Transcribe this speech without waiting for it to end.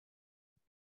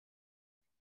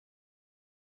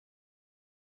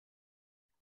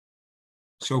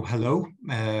So hello,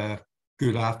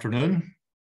 good afternoon,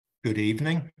 good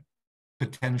evening,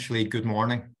 potentially good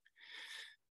morning.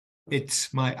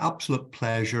 It's my absolute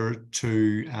pleasure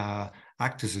to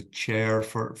act as a chair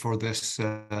for this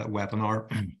webinar.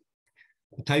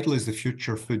 The title is The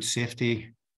Future Food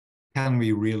Safety. Can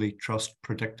we really trust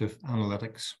predictive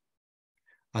analytics?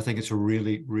 I think it's a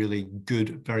really, really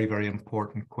good, very, very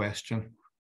important question.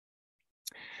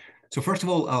 So first of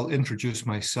all, I'll introduce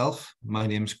myself. My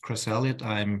name's Chris Elliott.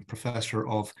 I'm Professor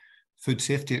of Food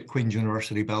Safety at Queen's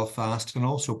University, Belfast, and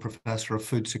also Professor of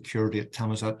Food Security at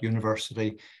Thammasat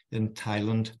University in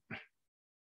Thailand.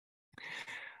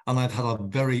 And I've had a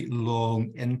very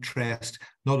long interest,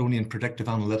 not only in predictive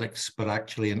analytics, but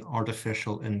actually in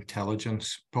artificial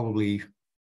intelligence, probably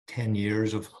 10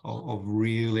 years of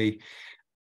really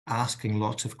asking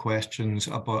lots of questions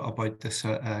about this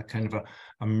kind of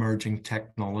emerging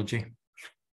technology.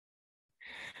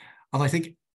 And I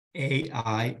think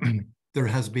AI, there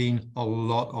has been a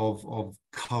lot of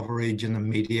coverage in the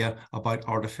media about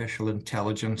artificial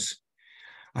intelligence.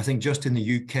 I think just in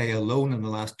the UK alone in the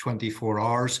last 24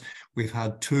 hours, we've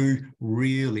had two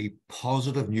really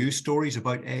positive news stories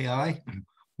about AI.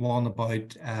 One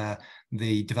about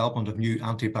the development of new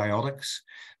antibiotics.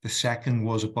 The second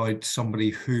was about somebody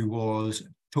who was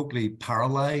totally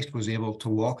paralyzed, was able to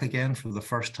walk again for the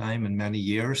first time in many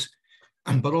years.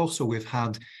 But also we've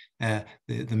had the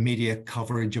media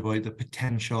coverage about the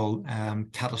potential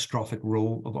catastrophic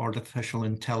role of artificial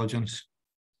intelligence.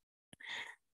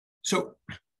 So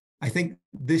I think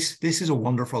this is a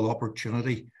wonderful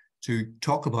opportunity to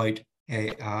talk about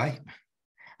AI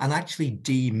and actually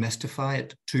demystify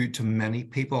it to many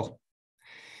people,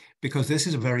 because this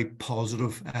is a very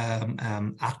positive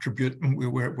attribute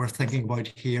we're thinking about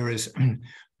here, is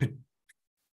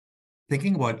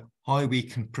thinking about how we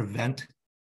can prevent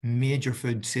major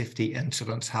food safety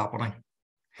incidents happening.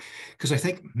 Because I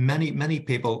think many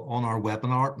people on our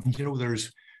webinar, you know, there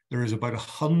is about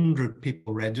 100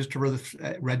 people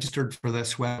registered for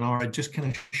this webinar. It just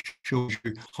kind of shows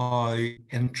you how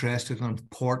interested and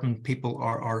important people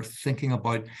are thinking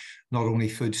about not only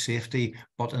food safety,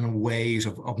 but in ways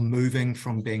of moving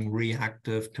from being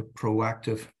reactive to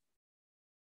proactive.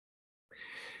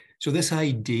 So this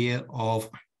idea of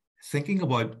thinking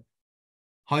about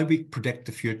how we predict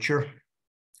the future,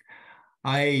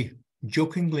 I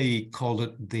jokingly called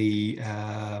it the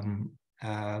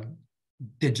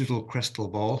digital crystal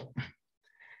ball,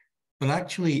 but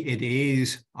actually it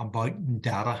is about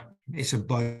data. It's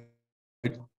about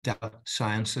data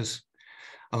sciences.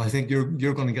 And I think you're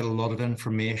going to get a lot of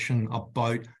information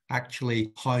about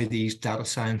actually how these data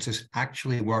sciences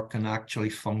actually work and actually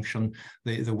function,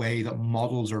 the way that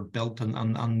models are built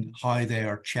and how they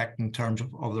are checked in terms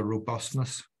of the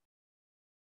robustness.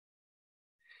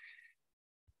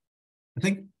 I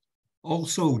think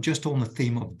also just on the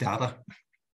theme of data,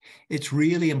 it's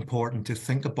really important to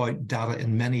think about data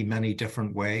in many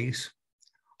different ways.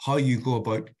 How you go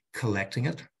about collecting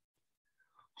it,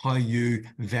 how you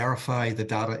verify the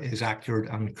data is accurate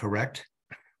and correct,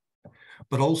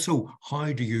 but also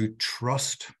how do you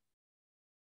trust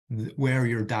where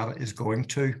your data is going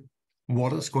to,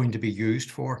 what it's going to be used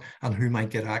for, and who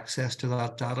might get access to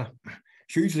that data.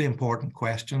 Hugely important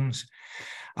questions.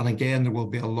 And again, there will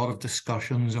be a lot of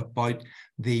discussions about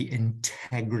the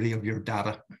integrity of your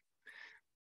data.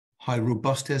 How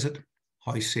robust is it?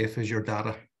 How safe is your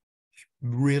data?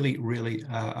 Really,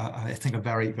 I think a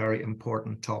very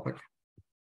important topic.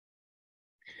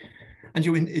 And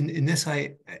you in this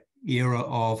era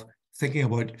of thinking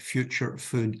about future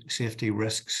food safety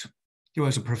risks, you know,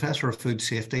 as a professor of food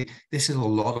safety, this is a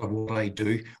lot of what I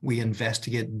do. We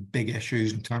investigate big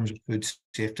issues in terms of food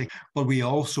safety, but we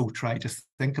also try to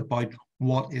think about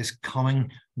what is coming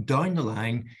down the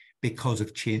line because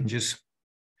of changes.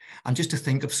 And just to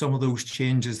think of some of those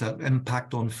changes that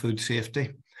impact on food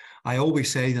safety, I always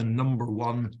say the number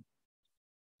one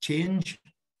change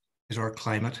is our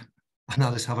climate, and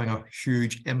that is having a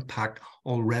huge impact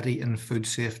already in food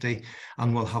safety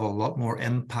and will have a lot more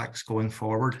impacts going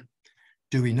forward.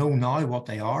 Do we know now what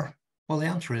they are? Well, the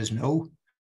answer is no.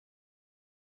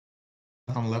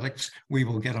 Analytics, we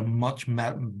will get a much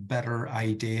better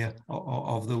idea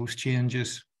of those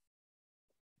changes.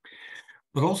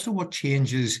 But also what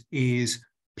changes is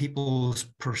people's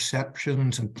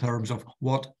perceptions in terms of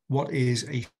what is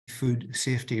a food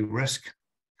safety risk.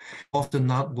 Often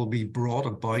that will be brought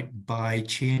about by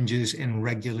changes in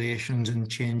regulations and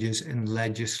changes in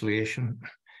legislation.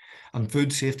 And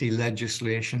food safety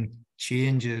legislation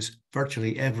changes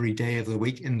virtually every day of the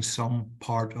week in some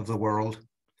part of the world.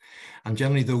 And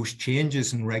generally those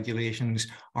changes in regulations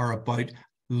are about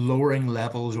lowering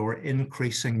levels or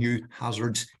increasing new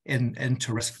hazards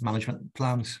into risk management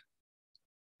plans.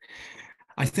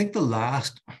 I think the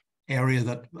last area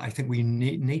that I think we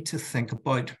need to think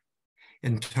about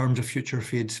in terms of future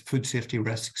food safety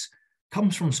risks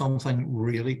comes from something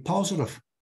really positive.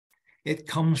 It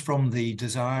comes from the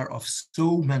desire of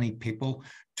so many people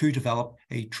to develop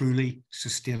a truly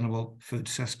sustainable food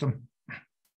system.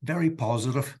 Very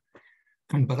positive.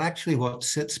 But actually what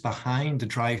sits behind the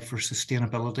drive for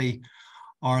sustainability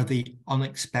are the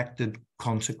unexpected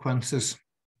consequences.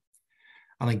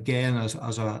 And again, as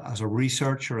a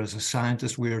researcher, as a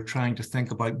scientist, we are trying to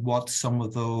think about what some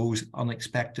of those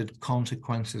unexpected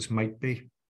consequences might be.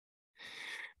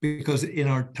 Because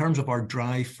in terms of our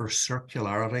drive for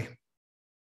circularity,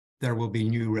 there will be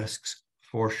new risks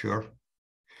for sure.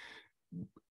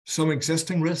 Some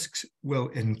existing risks will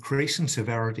increase in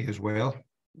severity as well.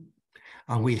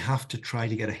 And we have to try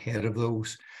to get ahead of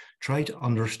those, try to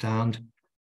understand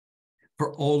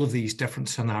for all of these different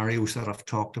scenarios that I've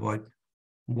talked about,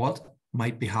 what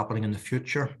might be happening in the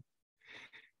future.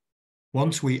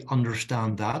 Once we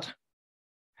understand that,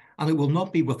 and it will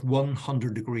not be with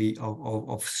 100 degree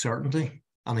of certainty.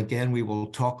 And again, we will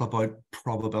talk about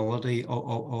probability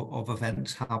of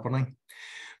events happening.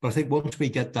 But I think once we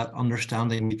get that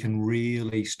understanding, we can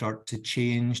really start to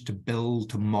change, to build,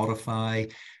 to modify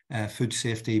food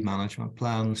safety management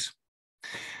plans.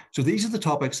 So these are the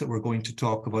topics that we're going to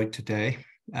talk about today.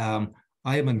 I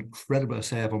am incredibly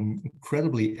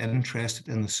interested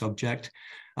in the subject,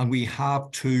 and we have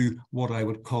two, what I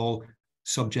would call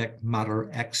subject matter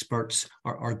experts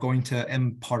are going to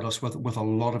impart us with a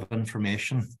lot of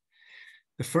information.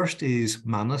 The first is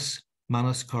Manos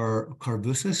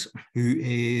Karvounis, who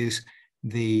is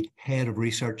the head of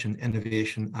research and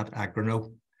innovation at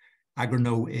Agroknow.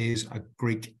 Agroknow is a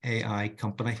Greek AI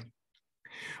company.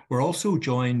 We're also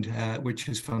joined, which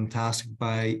is fantastic,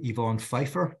 by Yvonne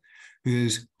Pfeifer, who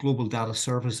is Global Data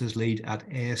Services Lead at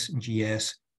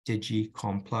SGS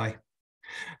Digicomply.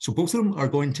 So both of them are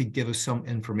going to give us some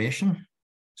information,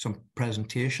 some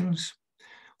presentations.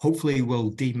 Hopefully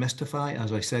we'll demystify,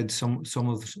 as I said, some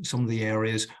of the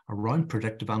areas around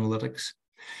predictive analytics.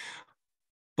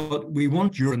 But we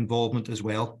want your involvement as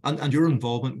well. And your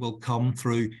involvement will come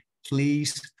through,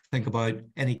 please think about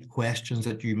any questions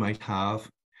that you might have.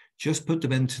 Just put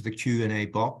them into the Q&A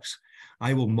box.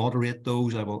 I will moderate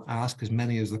those. I will ask as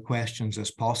many of the questions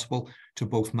as possible to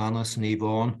both Manos and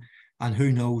Yvonne. And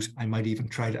who knows, I might even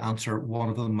try to answer one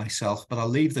of them myself. But I'll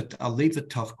leave the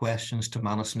tough questions to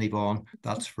Manos and Yvonne,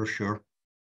 that's for sure.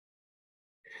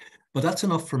 But that's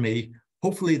enough for me.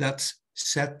 Hopefully that's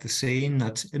set the scene,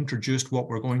 that's introduced what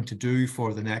we're going to do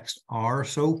for the next hour or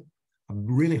so. I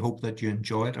really hope that you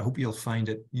enjoy it. I hope you'll find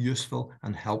it useful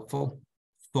and helpful,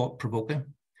 thought-provoking.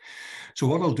 So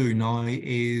what I'll do now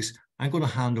is I'm going to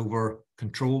hand over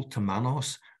control to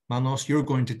Manos. Manos, you're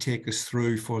going to take us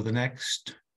through for the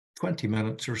next 20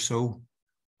 minutes or so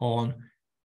on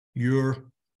your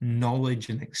knowledge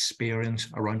and experience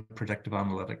around predictive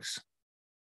analytics.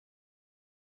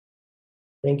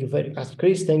 Thank you very much,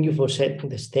 Chris. Thank you for setting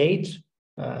the stage.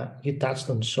 You touched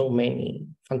on so many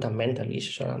fundamental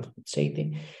issues around food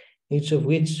safety, each of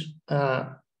which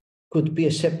could be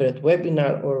a separate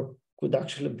webinar or could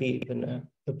actually be even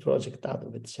a project out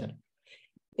of itself.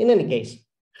 In any case,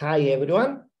 hi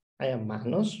everyone, I am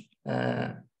Manos.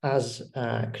 As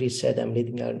Chris said, I'm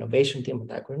leading our innovation team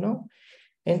at Agroknow.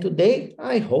 And today,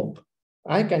 I hope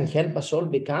I can help us all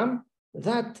become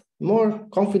that more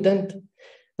confident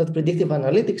that predictive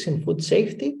analytics in food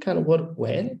safety can work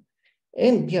well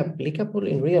and be applicable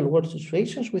in real-world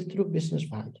situations with true business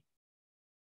value.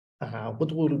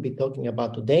 What we'll be talking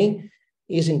about today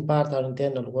is in part our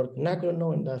internal work in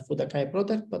Agroknow and the FOODAKAI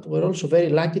product, but we're also very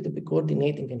lucky to be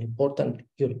coordinating an important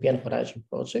European Horizon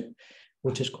project,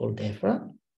 which is called EFRA,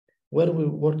 where we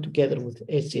work together with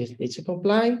SGS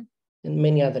Digicomply and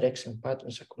many other excellent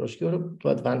partners across Europe to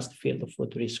advance the field of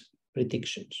food risk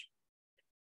predictions.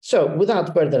 So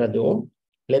without further ado,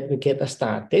 let me get us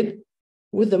started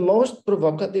with the most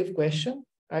provocative question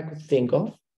I could think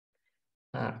of.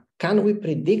 Can we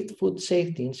predict food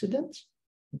safety incidents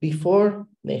before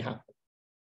they happen?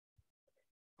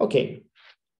 Okay,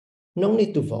 no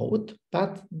need to vote,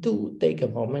 but do take a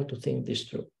moment to think this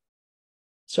through.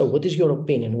 So what is your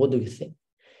opinion? What do you think?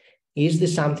 Is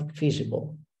this something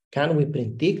feasible? Can we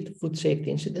predict food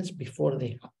safety incidents before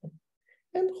they happen?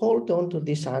 And hold on to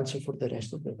this answer for the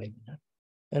rest of the webinar,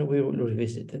 and we will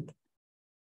revisit it.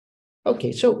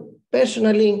 Okay, so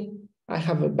personally, I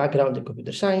have a background in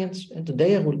computer science, and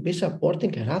today I will be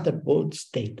supporting a rather bold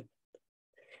statement.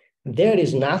 There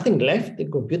is nothing left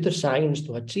in computer science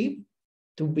to achieve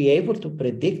to be able to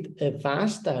predict a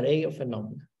vast array of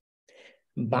phenomena.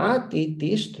 But it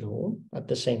is true at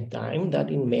the same time that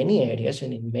in many areas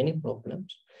and in many problems,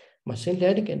 machine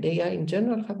learning and AI in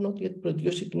general have not yet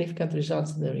produced significant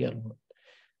results in the real world.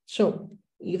 So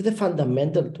if the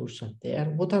fundamental tools are there,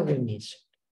 what are we missing?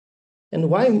 And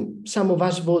why some of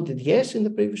us voted yes in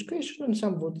the previous question and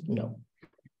some voted no.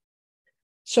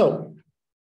 So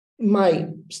my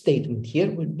statement here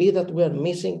would be that we are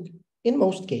missing, in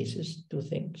most cases, two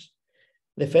things.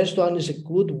 The first one is a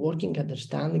good working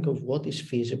understanding of what is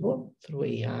feasible through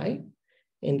AI,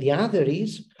 and the other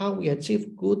is how we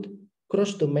achieve good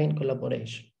cross-domain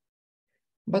collaboration.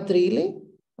 But really,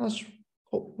 as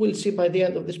we'll see by the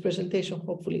end of this presentation,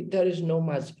 hopefully, there is no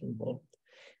magic involved.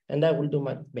 And I will do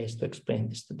my best to explain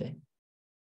this today.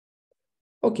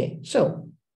 Okay, so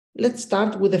let's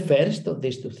start with the first of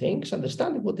these two things,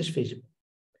 understanding what is feasible.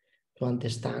 To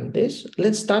understand this,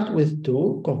 let's start with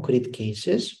two concrete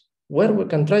cases where we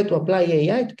can try to apply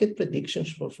AI to get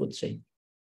predictions for food safety.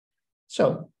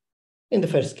 So, in the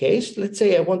first case, let's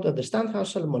say I want to understand how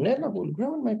salmonella will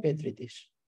grow in my petri dish.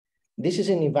 This is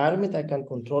an environment I can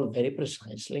control very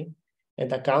precisely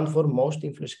and account for most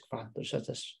influencing factors such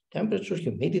as temperature,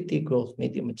 humidity, growth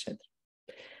medium, etc.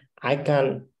 I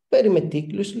can very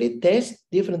meticulously test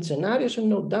different scenarios and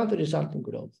note down the resulting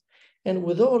growth. And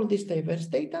with all this diverse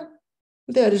data,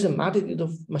 there is a multitude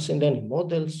of machine learning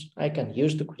models I can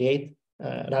use to create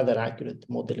a rather accurate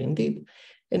model indeed,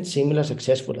 and similar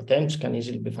successful attempts can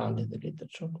easily be found in the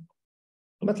literature.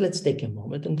 But let's take a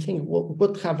moment and think,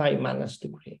 what have I managed to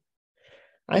create?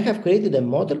 I have created a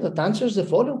model that answers the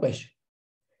following question.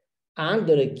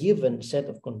 Under a given set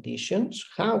of conditions,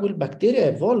 how will bacteria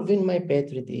evolve in my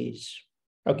petri dish?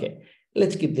 Okay,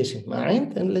 let's keep this in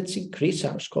mind and let's increase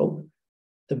our scope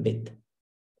a bit.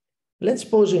 Let's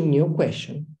pose a new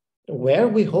question where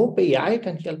we hope AI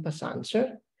can help us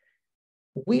answer,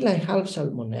 will I have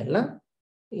salmonella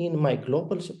in my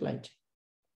global supply chain?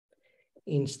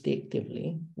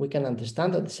 Instinctively, we can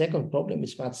understand that the second problem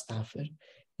is much tougher,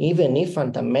 even if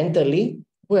fundamentally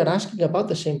we're asking about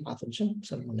the same pathogen,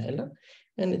 salmonella,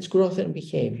 and its growth and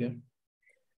behavior.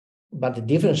 But the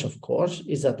difference, of course,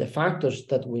 is that the factors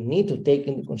that we need to take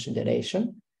into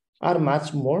consideration are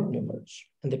much more numerous,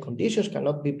 and the conditions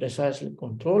cannot be precisely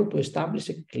controlled to establish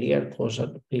a clear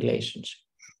causal relationship.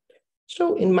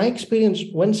 So in my experience,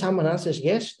 when someone answers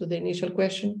yes to the initial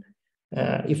question,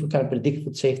 if we can predict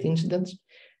food safety incidents,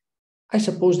 I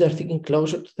suppose they're thinking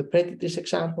closer to the predictive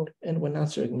example, and when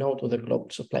answering no to the global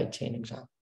supply chain example.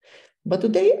 But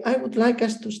today, I would like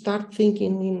us to start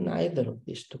thinking in either of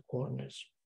these two corners.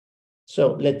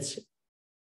 So let's see.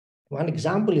 One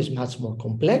example is much more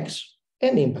complex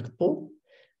and impactful,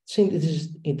 since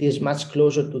it is much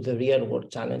closer to the real-world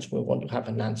challenge we want to have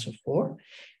an answer for.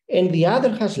 And the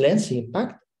other has less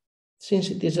impact,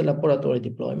 since it is a laboratory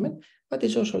deployment, but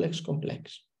it's also less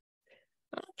complex.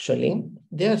 Actually,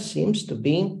 there seems to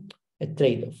be a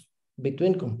trade-off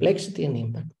between complexity and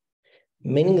impact,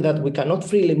 meaning that we cannot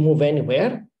freely move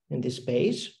anywhere in this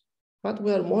space, but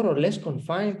we are more or less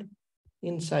confined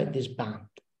inside this band.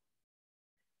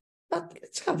 But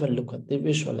let's have a look at the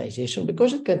visualization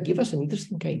because it can give us an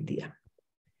interesting idea.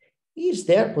 Is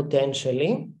there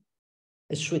potentially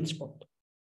a sweet spot?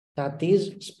 That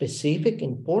is specific,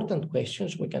 important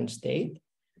questions we can state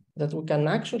that we can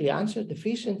actually answer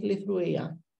efficiently through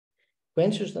AI.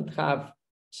 Questions that have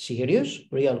serious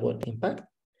real-world impact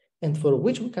and for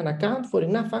which we can account for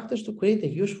enough factors to create a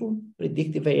useful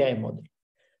predictive AI model.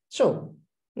 So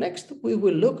next, we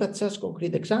will look at such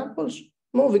concrete examples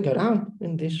moving around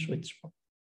in this sweet spot.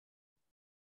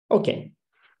 Okay,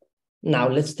 now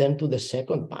let's turn to the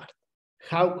second part,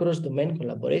 how cross-domain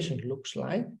collaboration looks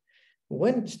like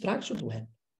when it's structured well.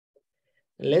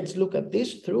 Let's look at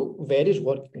this through various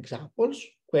working examples,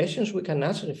 questions we can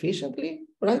answer efficiently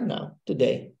right now,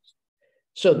 today.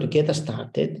 So to get us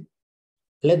started,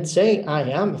 let's say I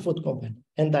am a food company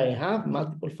and I have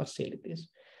multiple facilities.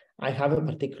 I have a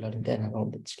particular internal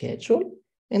audit schedule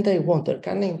and I wonder,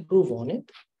 can I improve on it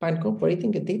by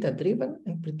incorporating a data-driven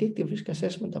and predictive risk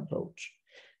assessment approach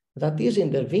that is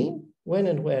intervene when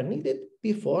and where needed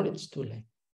before it's too late.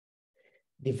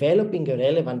 Developing a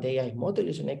relevant AI model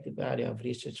is an active area of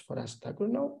research for us at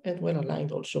Agroknow and well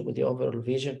aligned also with the overall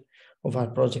vision of our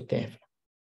project EFRA.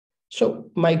 So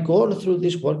my goal through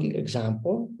this working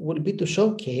example will be to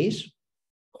showcase,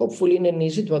 hopefully in an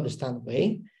easy to understand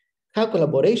way, how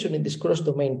collaboration in these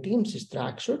cross-domain teams is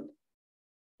structured,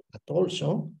 but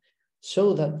also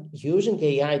so that using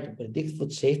AI to predict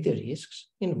food safety risks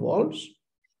involves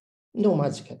no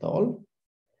magic at all,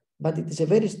 but it is a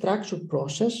very structured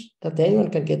process that anyone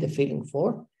can get a feeling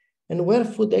for and where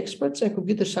food experts and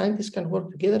computer scientists can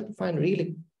work together to find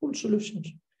really cool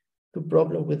solutions to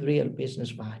problems with real business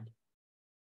value.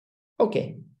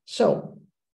 Okay, so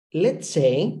let's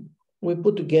say we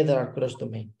put together our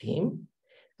cross-domain team,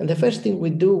 and the first thing we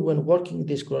do when working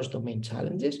these cross-domain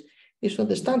challenges is to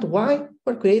understand why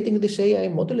we're creating this AI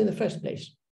model in the first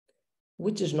place,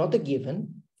 which is not a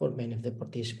given for many of the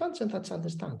participants, and that's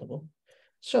understandable.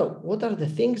 So what are the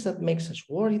things that makes us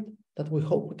worried that we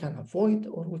hope we can avoid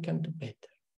or we can do better?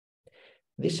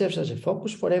 This serves as a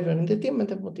focus for everyone in the team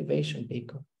and a motivation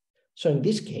beacon. So in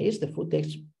this case, the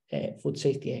food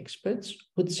safety experts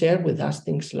would share with us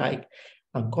things like,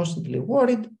 I'm constantly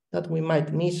worried that we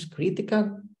might miss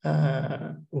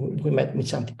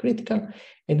something critical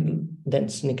and then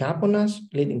sneak up on us,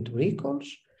 leading to recalls.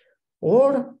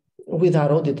 Or with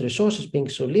our audit resources being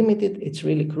so limited, it's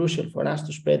really crucial for us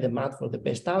to spread them out for the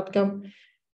best outcome,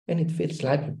 and it feels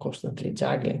like we're constantly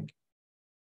juggling.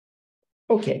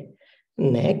 Okay,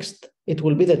 next, it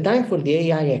will be the time for the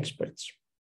AI experts.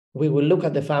 We will look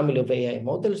at the family of AI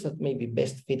models that may be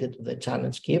best fitted to the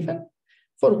challenge given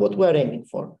for what we're aiming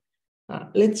for.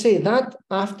 Let's say that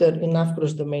after enough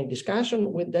cross-domain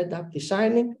discussion, we end up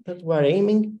deciding that we're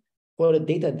aiming for a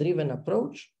data-driven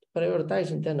approach to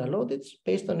prioritize internal audits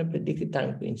based on a predicted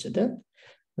time to incident.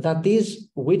 That is,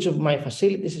 which of my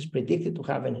facilities is predicted to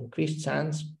have an increased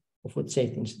chance of food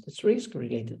safety incidents risk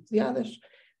related to the others,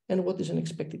 and what is an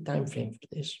expected time frame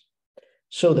for this.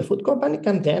 So the food company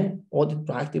can then audit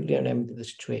proactively and remedy the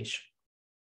situation.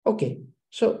 Okay,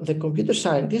 so the computer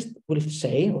scientist will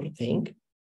say or think,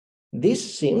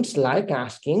 this seems like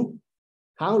asking,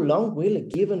 how long will a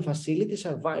given facility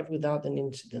survive without an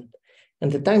incident?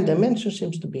 And the time dimension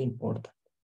seems to be important.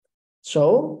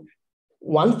 So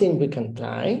one thing we can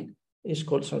try is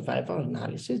called survival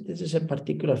analysis. This is a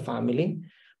particular family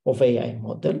of AI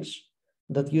models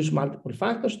that use multiple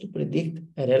factors to predict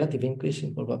a relative increase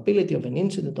in probability of an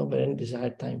incident over any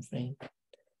desired time frame.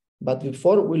 But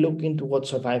before we look into what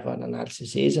survival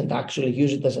analysis is and actually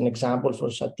use it as an example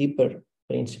for some deeper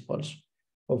principles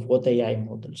of what AI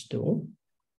models do,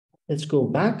 let's go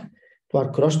back to our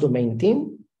cross-domain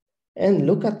team and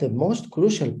look at the most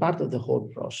crucial part of the whole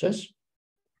process,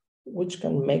 which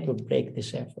can make or break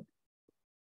this effort.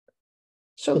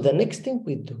 So the next thing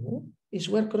we do is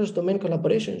where cross-domain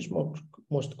collaboration is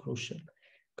most crucial.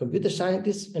 Computer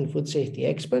scientists and food safety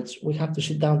experts, we have to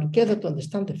sit down together to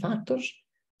understand the factors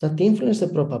that influence the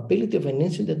probability of an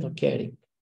incident occurring.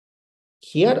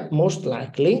 Here, most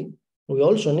likely, we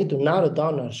also need to narrow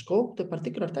down our scope to a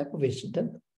particular type of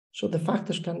incident so the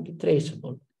factors can be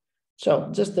traceable. So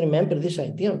just remember this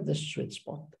idea of the sweet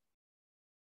spot.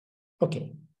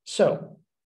 Okay, so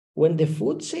when the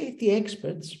food safety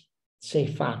experts say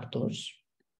factors,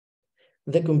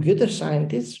 the computer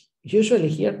scientists usually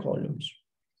hear columns.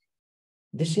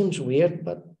 This seems weird,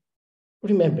 but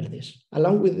remember this.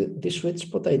 Along with this sweet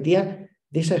spot idea,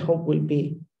 this I hope will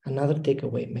be another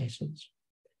takeaway message.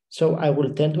 So I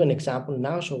will turn to an example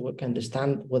now so we can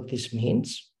understand what this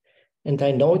means. And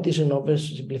I know it is an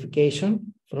oversimplification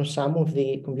from some of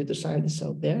the computer scientists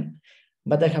out there,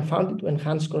 but I have found it to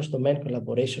enhance cross-domain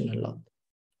collaboration a lot.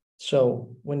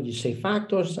 So when you say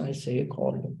factors, I say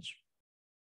columns.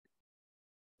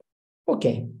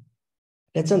 Okay,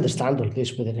 let's understand all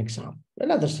this with an example.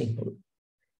 Another simple.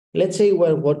 Let's say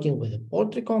we're working with a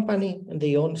poultry company and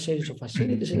they own a series of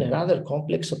facilities in a rather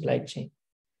complex supply chain.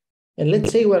 And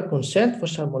let's say we're concerned for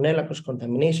salmonella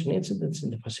cross-contamination incidents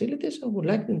in the facilities and would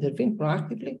like to intervene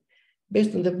proactively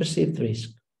based on the perceived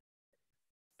risk.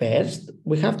 First,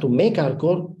 we have to make our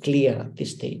goal clear at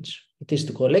this stage. It is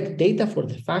to collect data for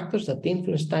the factors that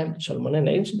influence time to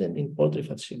salmonella incident in poultry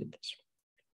facilities.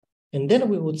 And then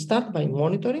we would start by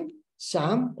monitoring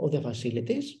some of the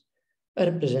facilities, a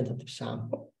representative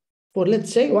sample, for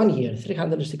let's say 1 year,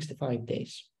 365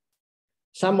 days.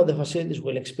 Some of the facilities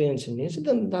will experience an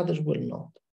incident and others will not.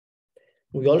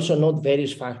 We also note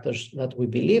various factors that we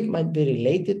believe might be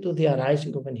related to the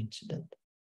arising of an incident.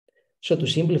 So to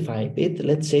simplify a bit,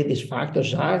 let's say these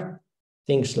factors are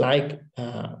things like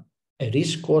a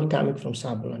risk score coming from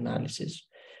sample analysis,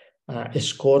 a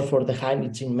score for the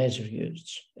hygiene measure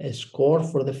used, a score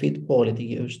for the feed quality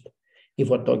used, if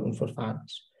we're talking for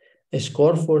farms, a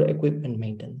score for equipment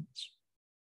maintenance.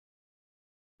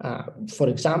 For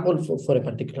example, for a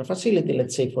particular facility,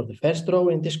 let's say for the first row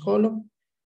in this column,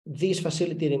 this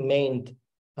facility remained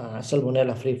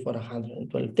salmonella-free for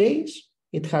 112 days.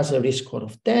 It has a risk score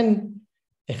of 10,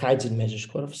 a hygiene measure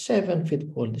score of 7,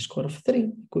 feed quality score of 3,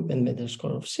 equipment maintenance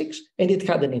score of 6, and it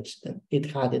had an incident. It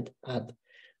had it at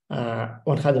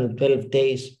 112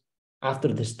 days after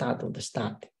the start of the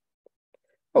study.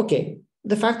 Okay,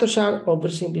 the factors are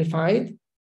oversimplified,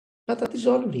 but that is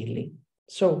all really.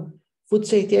 So food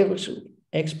safety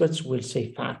experts will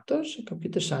say factors, and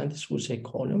computer scientists will say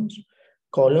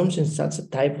columns in such a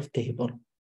type of table.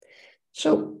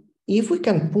 So if we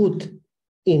can put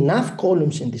enough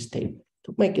columns in this table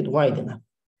to make it wide enough,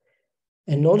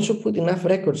 and also put enough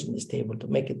records in this table to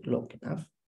make it long enough,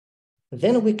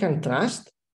 then we can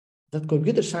trust that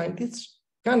computer scientists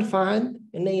can find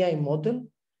an AI model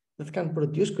that can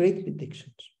produce great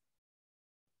predictions.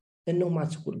 And no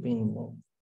much will be involved.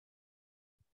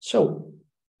 So,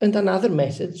 and another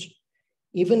message,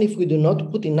 even if we do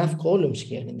not put enough columns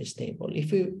here in this table,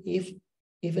 even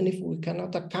if we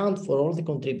cannot account for all the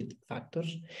contributing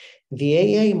factors, the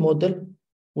AI model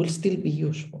will still be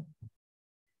useful.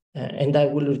 And I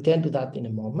will return to that in a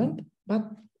moment, but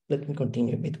let me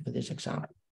continue a bit with this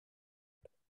example.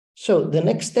 So the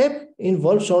next step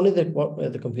involves only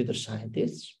the computer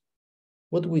scientists.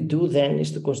 What we do then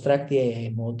is to construct the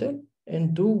AI model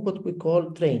and do what we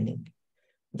call training.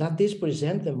 That is,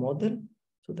 present the model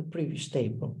to the previous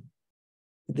table.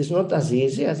 It is not as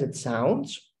easy as it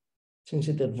sounds, since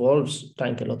it involves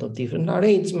trying a lot of different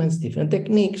arrangements, different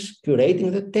techniques,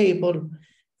 curating the table,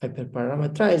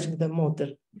 hyperparameterizing the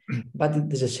model, but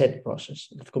it is a set process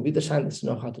that computer scientists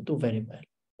know how to do very well.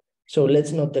 So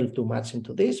let's not delve too much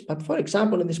into this, but for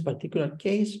example, in this particular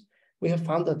case, we have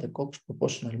found that the Cox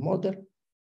proportional model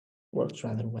works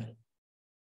rather well.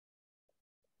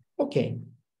 Okay,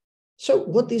 so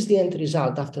what is the end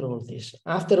result after all this?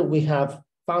 After we have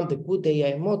found a good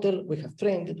AI model, we have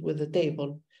trained it with the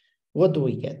table, what do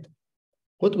we get?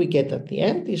 What we get at the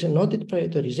end is an audit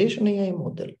prioritization AI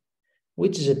model,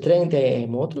 which is a trained AI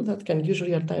model that can use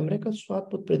real-time records to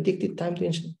output predicted time to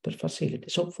incident per facility.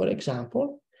 So for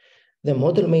example, the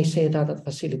model may say that at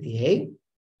facility A,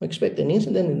 we expect an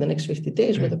incident in the next 50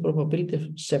 days with a probability of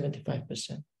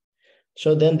 75%.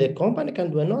 So then the company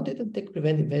can do an audit and take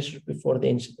preventive measures before the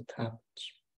incident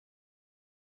happens.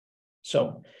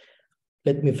 So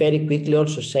let me very quickly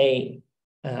also say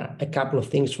a couple of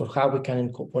things for how we can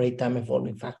incorporate time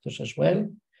evolving factors as well.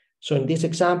 So in this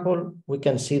example, we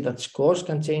can see that scores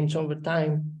can change over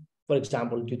time, for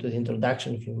example, due to the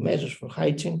introduction of new measures for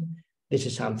hygiene. This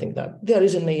is something that there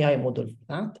is an AI model for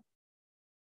that.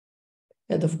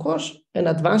 And of course, an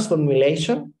advanced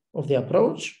formulation of the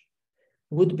approach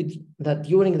would be that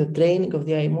during the training of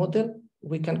the AI model,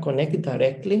 we can connect it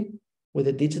directly with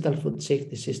the digital food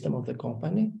safety system of the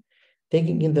company,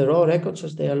 taking in the raw records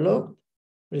as they are logged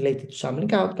related to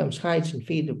sampling outcomes, hygiene,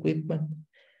 feed, equipment.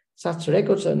 Such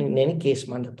records are in any case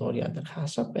mandatory under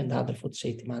HACCP and other food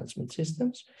safety management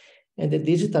systems, and the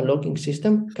digital logging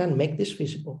system can make this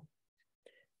feasible.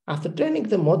 After training,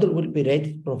 the model will be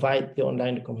ready to provide the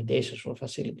online recommendations for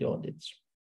facility audits.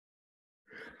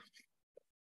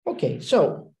 Okay,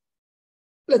 so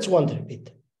let's wonder a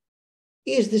bit.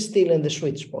 Is this still in the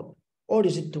sweet spot, or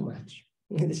is it too much?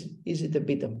 Is it a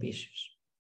bit ambitious?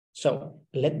 So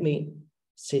let me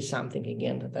say something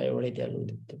again that I already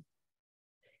alluded to.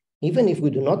 Even if we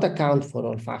do not account for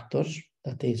all factors,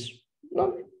 that is,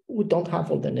 we don't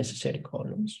have all the necessary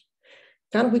columns,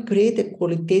 can we create a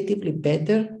qualitatively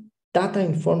better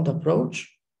data-informed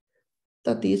approach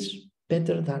that is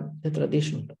better than the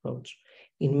traditional approach?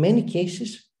 In many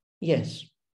cases, yes.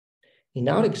 In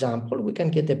our example, we can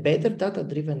get a better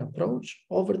data-driven approach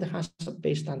over the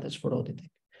HACCP-based standards for auditing.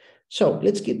 So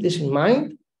let's keep this in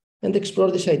mind and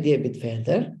explore this idea a bit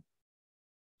further.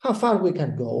 How far we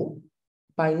can go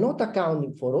by not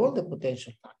accounting for all the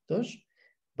potential factors,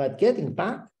 but getting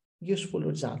back useful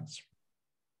results.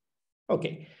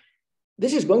 Okay,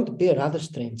 this is going to be a rather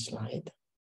strange slide,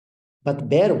 but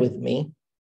bear with me.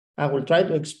 I will try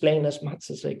to explain as much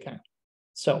as I can.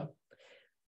 So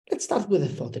let's start with a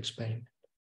thought experiment.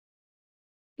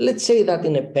 Let's say that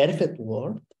in a perfect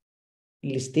world,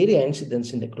 listeria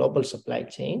incidents in the global supply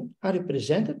chain are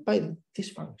represented by this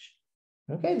function.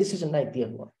 Okay, this is an ideal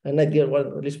one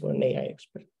at least for an AI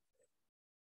expert.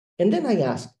 And then I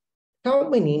ask, how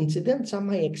many incidents am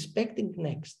I expecting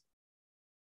next?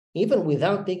 Even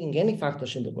without taking any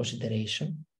factors into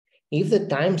consideration, if the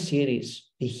time series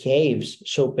behaves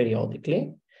so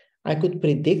periodically, I could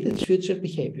predict its future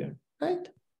behavior, right?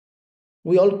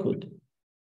 We all could.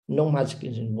 No magic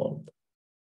is involved.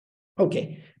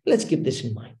 Okay, let's keep this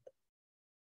in mind.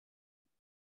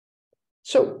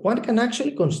 So one can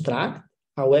actually construct,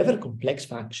 however complex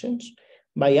functions,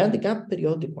 by adding up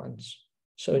periodic ones.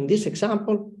 So in this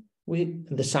example,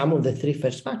 the sum of the three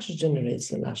first functions generates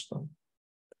the last one.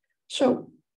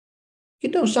 So, you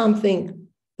know something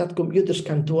that computers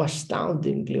can do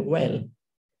astoundingly well,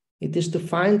 it is to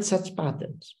find such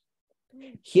patterns.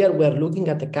 Here we're looking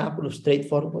at a couple of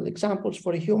straightforward examples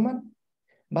for a human,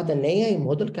 but an AI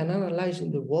model can analyze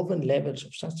in the woven levels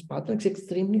of such patterns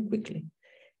extremely quickly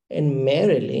and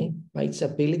merely by its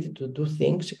ability to do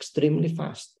things extremely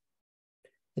fast.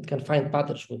 It can find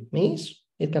patterns with means,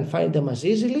 it can find them as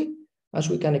easily as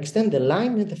we can extend the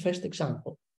line in the first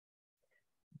example.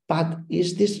 But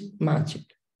is this magic?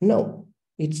 No,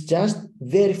 it's just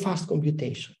very fast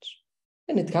computations.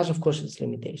 And it has, of course, its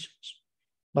limitations.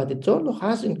 But it also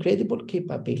has incredible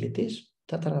capabilities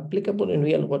that are applicable in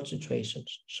real-world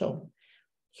situations. So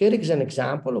here is an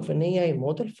example of an AI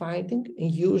model finding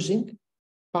and using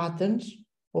patterns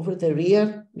over the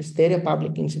real Listeria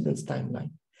public incidents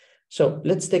timeline. So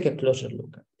let's take a closer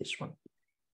look at this one.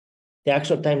 The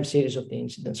actual time series of the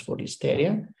incidents for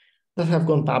Listeria that have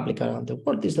gone public around the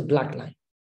world is the black line.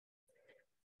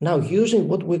 Now, using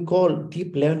what we call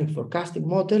deep learning forecasting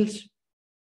models,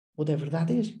 whatever that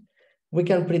is, we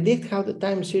can predict how the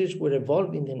time series will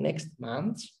evolve in the next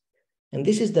months, and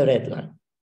this is the red line.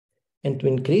 And to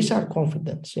increase our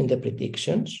confidence in the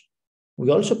predictions, we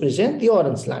also present the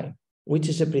orange line, which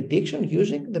is a prediction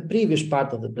using the previous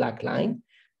part of the black line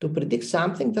to predict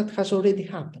something that has already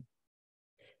happened.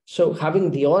 So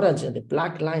having the orange and the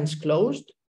black lines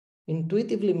closed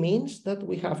intuitively means that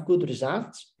we have good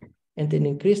results and an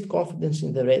increased confidence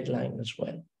in the red line as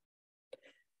well.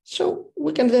 So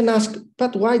we can then ask,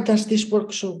 but why does this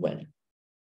work so well?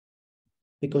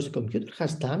 Because the computer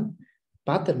has done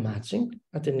pattern matching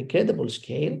at an incredible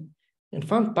scale and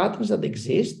found patterns that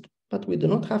exist, but we do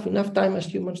not have enough time as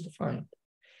humans to find.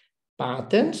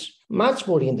 Patterns much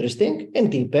more interesting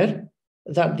and deeper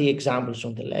than the examples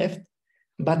on the left,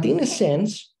 but in a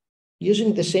sense,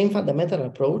 using the same fundamental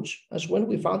approach as when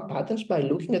we found patterns by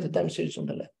looking at the time series on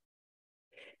the left.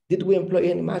 Did we employ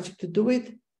any magic to do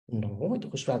it? No, it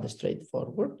was rather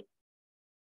straightforward.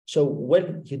 So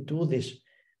when you do this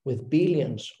with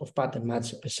billions of pattern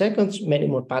matches per second, many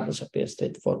more patterns appear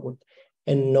straightforward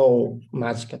and no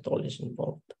magic at all is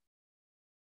involved.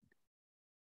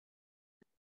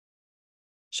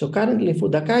 So currently in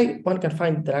FOODAKAI, one can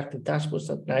find interactive dashboards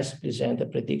that nicely present the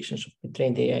predictions of the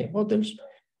trained AI models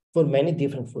for many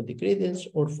different food ingredients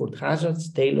or food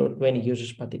hazards tailored to any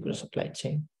user's particular supply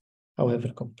chain, however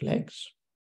complex.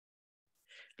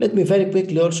 Let me very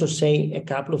quickly also say a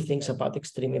couple of things about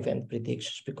extreme event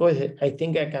predictions, because I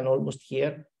think I can almost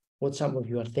hear what some of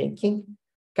you are thinking.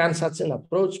 Can such an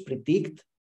approach predict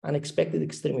unexpected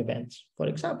extreme events? For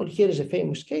example, here is a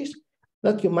famous case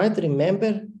that you might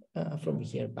remember from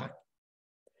here back.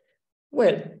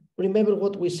 Well, remember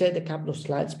what we said a couple of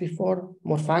slides before?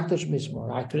 More factors means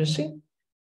more accuracy.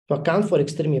 To account for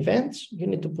extreme events, you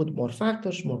need to put more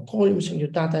factors, more columns in your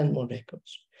data, and more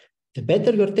records. The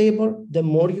better your table, the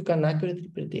more you can accurately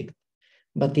predict.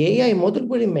 But the AI model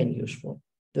will remain useful.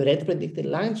 The red predicted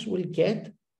lines will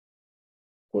get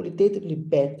qualitatively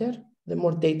better the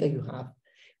more data you have,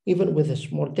 even with a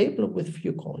small table with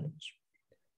few columns.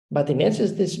 But in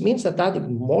essence, this means that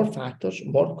adding more factors,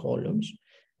 more columns,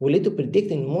 will lead to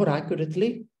predicting more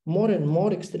accurately more and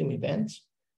more extreme events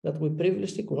that we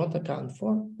previously could not account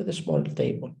for with a small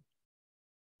table.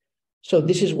 So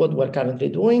this is what we're currently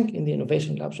doing in the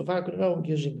innovation labs of Agroknow,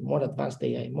 using more advanced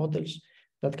AI models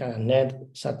that can unearth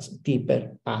such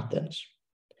deeper patterns.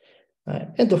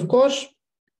 And of course,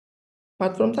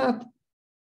 apart from that,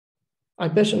 I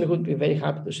personally would be very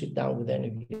happy to sit down with any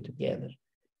of you together,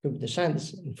 computer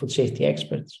scientists and food safety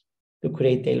experts, to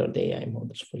create tailored AI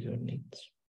models for your needs.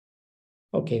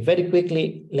 Okay, very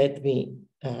quickly, let me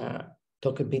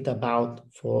talk a bit about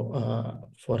for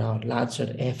our larger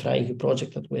EFRA EU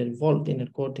project that we're involved in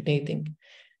and coordinating,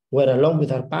 where along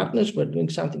with our partners, we're doing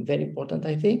something very important,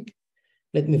 I think.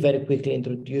 Let me very quickly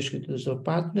introduce you to those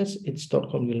partners. It's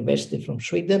Stockholm University from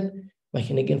Sweden,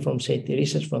 Wageningen from Safety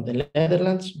Research from the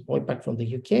Netherlands, Boypak from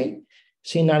the UK,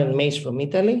 CNR and Mace from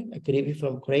Italy, Agrivi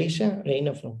from Croatia,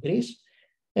 Reina from Greece,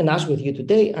 and us with you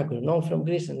today, Agroknow from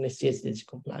Greece, and SGS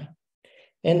Digicomply.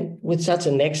 And with such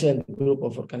an excellent group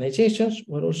of organizations,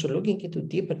 we're also looking into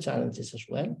deeper challenges as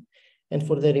well. And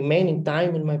for the remaining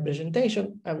time in my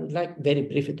presentation, I would like very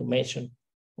briefly to mention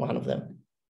one of them.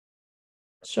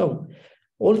 So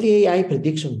all the AI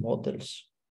prediction models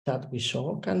that we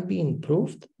saw can be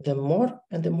improved the more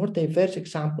diverse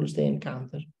examples they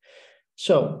encounter.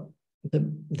 So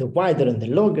the wider and the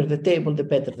longer the table, the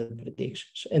better the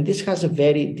predictions. And this has a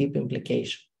very deep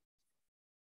implication.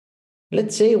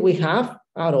 Let's say we have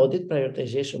our audit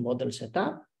prioritization model set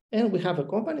up, and we have a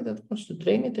company that wants to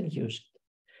train it and use it.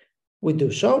 We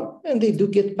do so, and they do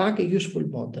get back a useful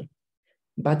model,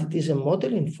 but it is a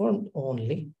model informed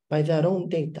only by their own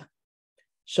data.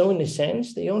 So in a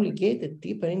sense, they only get a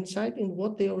deeper insight in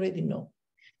what they already know.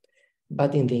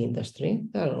 But in the industry,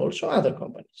 there are also other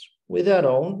companies with their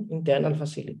own internal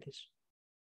facilities.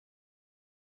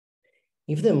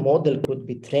 If the model could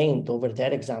be trained over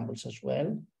their examples as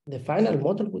well, the final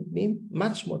model would be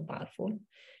much more powerful,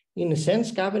 in a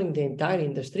sense covering the entire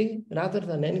industry rather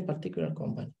than any particular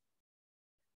company.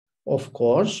 Of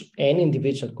course, any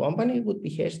individual company would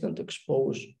be hesitant to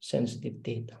expose sensitive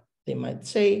data. They might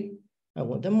say, I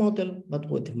want a model, but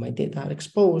what if my data are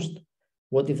exposed?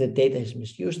 What if the data is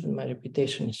misused and my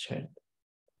reputation is hurt?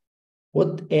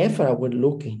 What EFRA will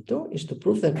look into is to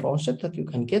prove the concept that you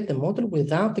can get the model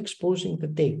without exposing the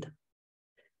data.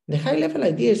 The high-level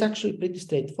idea is actually pretty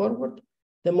straightforward.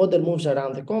 The model moves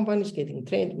around the companies, getting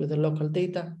trained with the local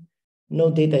data. No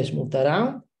data is moved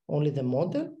around, only the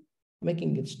model,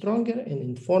 making it stronger and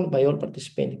informed by all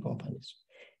participating companies.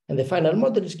 And the final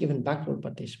model is given back to all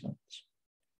participants.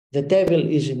 The devil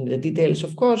is in the details,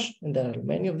 of course, and there are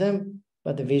many of them,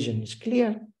 but the vision is clear: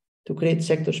 to create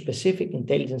sector-specific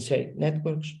intelligence sharing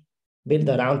networks built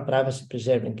around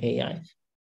privacy-preserving AI.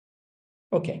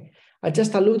 Okay, I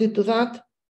just alluded to that.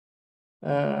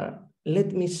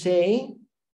 Let me say,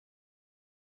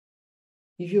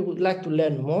 if you would like to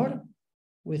learn more,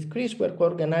 with Chris, we're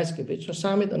organizing a virtual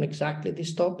summit on exactly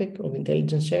this topic of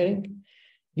intelligence sharing.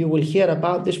 You will hear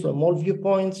about this from all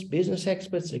viewpoints: business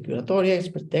experts, regulatory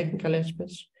experts, technical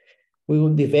experts. We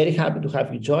would be very happy to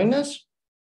have you join us.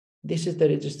 This is the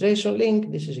registration link.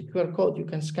 This is a QR code you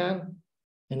can scan,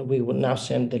 and we will now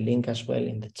send the link as well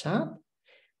in the chat.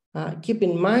 Keep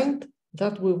in mind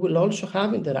that we will also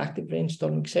have interactive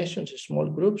brainstorming sessions in small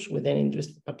groups with any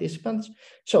interested participants.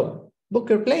 So book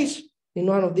your place in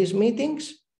one of these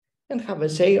meetings and have a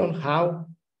say on how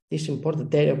this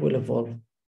important area will evolve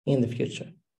in the future.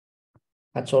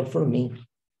 That's all for me.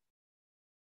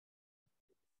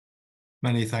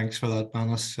 Many thanks for that,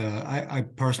 Manos. I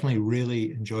personally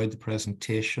really enjoyed the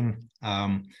presentation.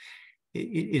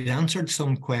 It answered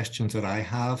some questions that I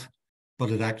have, but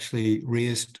it actually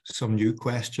raised some new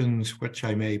questions, which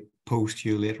I may pose to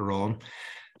you later on.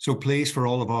 So please, for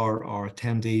all of our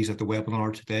attendees at the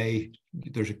webinar today,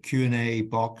 there's a Q&A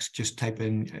box. Just type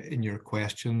in your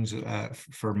questions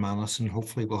for Manos, and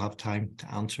hopefully we'll have time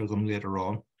to answer them later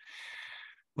on.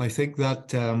 I think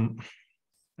that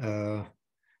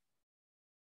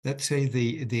let's say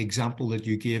the example that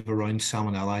you gave around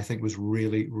salmonella, I think was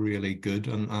really, really good,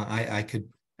 and I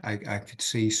could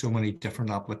see so many different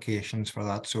applications for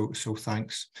that. So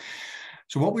thanks.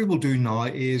 So what we will do now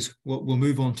is we'll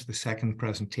move on to the second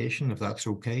presentation, if that's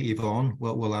okay. Yvonne,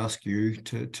 we'll ask you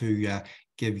to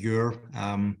give your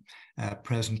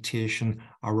presentation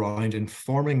around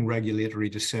informing regulatory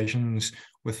decisions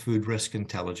with food risk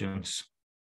intelligence.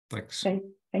 Thanks.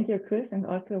 Thank you, Chris, and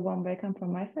also a warm welcome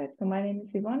from my side. So my name is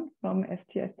Yvonne from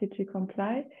STS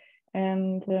Digicomply,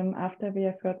 and after we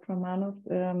have heard from Manos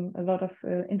a lot of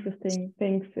interesting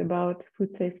things about food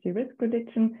safety risk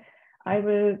prediction, I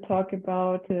will talk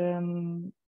about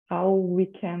how we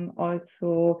can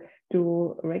also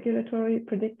do regulatory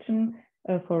prediction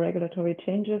for regulatory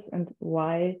changes and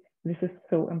why this is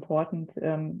so important,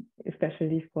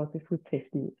 especially for the food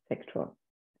safety sector.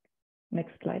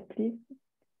 Next slide, please.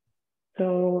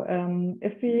 So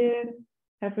if we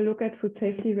have a look at food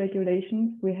safety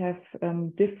regulations, we have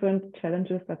different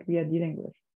challenges that we are dealing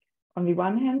with. On the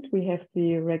one hand, we have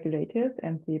the regulators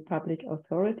and the public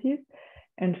authorities,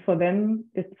 and for them,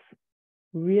 it's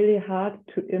really hard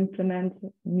to implement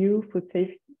new food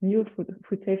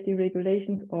safety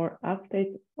regulations or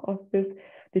updates of this,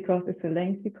 because it's a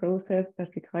lengthy process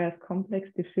that requires complex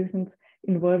decisions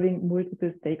involving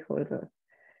multiple stakeholders.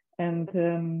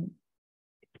 And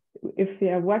if they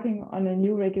are working on a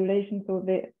new regulation, so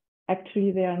they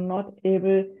are not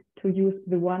able to use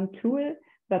the one tool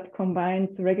that combines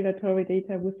regulatory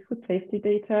data with food safety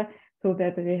data, so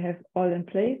that they have all in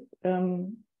place,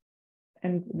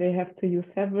 and they have to use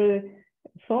several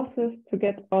sources to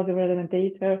get all the relevant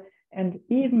data. And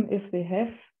even if they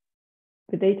have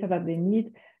the data that they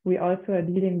need, we also are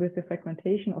dealing with the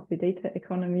fragmentation of the data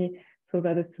economy, so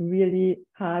that it's really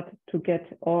hard to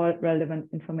get all relevant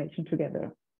information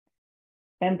together.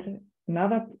 And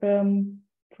another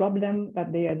problem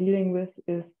that they are dealing with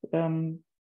is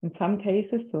in some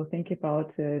cases, so think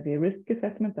about the risk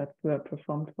assessment that were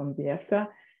performed from the EFRA,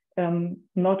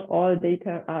 not all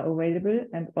data are available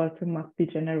and also must be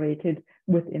generated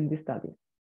within the study.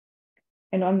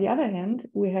 And on the other hand,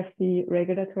 we have the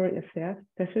regulatory affairs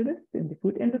specialists in the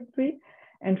food industry,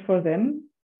 and for them,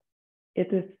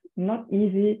 it is not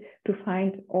easy to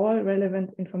find all relevant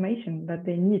information that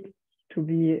they need to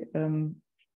be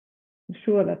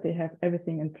sure that they have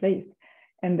everything in place.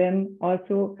 And then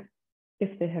also,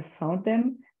 if they have found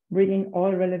them, bringing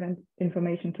all relevant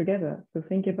information together. So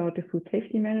think about the food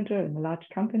safety manager in a large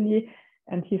company,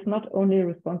 and he's not only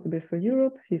responsible for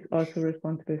Europe, he's also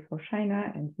responsible for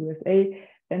China and USA,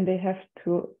 and they have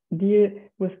to deal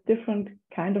with different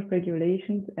kind of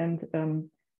regulations, and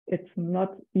it's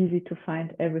not easy to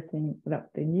find everything that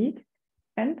they need.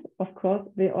 And of course,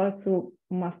 they also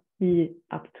must be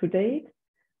up to date,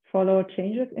 follow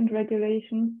changes in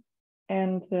regulations,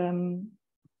 and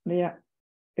they are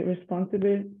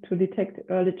responsible to detect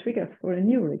early triggers for a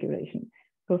new regulation.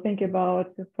 So think about,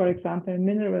 for example,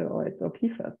 mineral oils or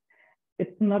PFAS.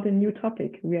 It's not a new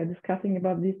topic. We are discussing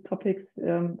about these topics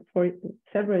for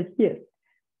several years.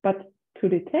 But to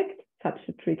detect such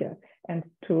a trigger and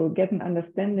to get an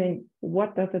understanding,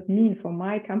 what does it mean for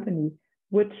my company?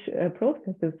 Which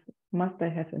processes must I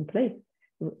have in place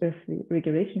if the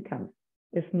regulation comes?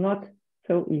 Is not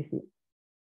so easy.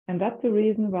 And that's the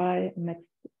reason why, next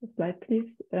slide please,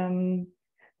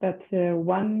 that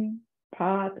one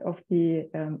part of the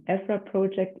EFRA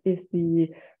project is the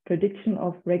prediction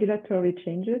of regulatory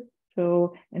changes.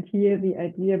 So, and here the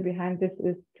idea behind this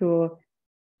is to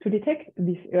detect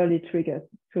these early triggers,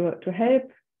 to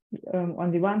help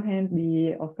on the one hand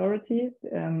the authorities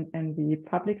and the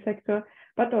public sector,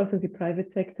 but also the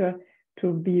private sector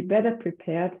to be better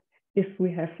prepared if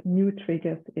we have new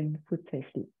triggers in food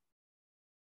safety.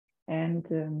 And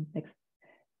next,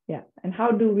 yeah, and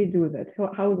how do we do that?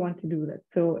 How we want to do that?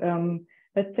 So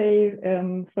let's say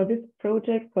for this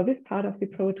project, for this part of the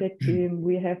project,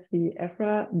 we have the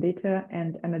EFRA Data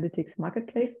and Analytics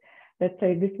Marketplace. Let's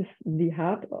say this is the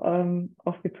heart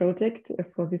of the project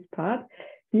for this part.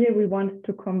 Here we want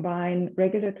to combine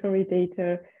regulatory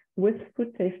data with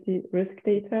food safety risk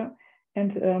data,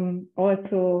 and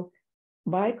also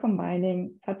by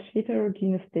combining such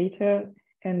heterogeneous data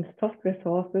and software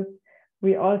sources,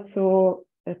 we also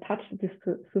touch the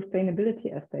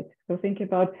sustainability aspect. So think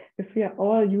about, if we are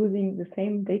all using the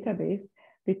same database,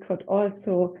 we could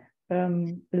also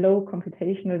low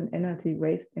computational and energy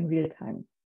waste in real time.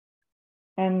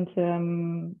 And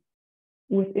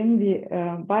within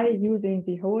the, by using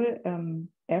the whole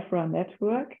EFRA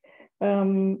network,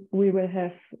 we will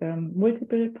have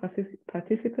multiple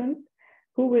participants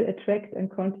who will attract and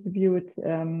contribute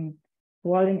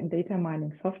walling and data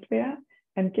mining software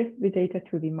and give the data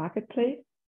to the marketplace.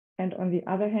 And on the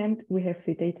other hand, we have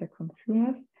the data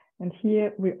consumers. And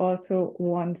here we also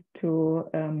want to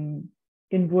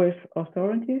involve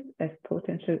authorities as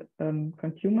potential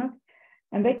consumers.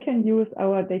 And they can use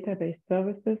our database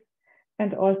services.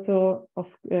 And also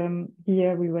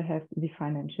here we will have the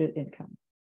financial income.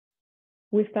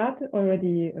 We started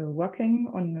already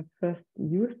working on the first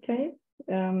use case.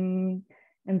 And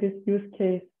this use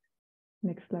case,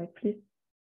 next slide, please,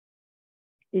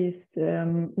 is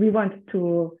we want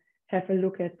to have a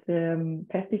look at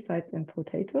pesticides in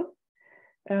potatoes.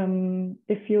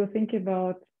 If you think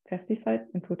about pesticides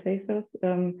in potatoes,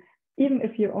 even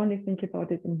if you only think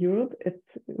about it in Europe, it's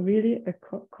really a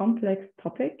complex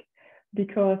topic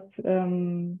because,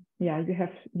 yeah, you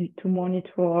have to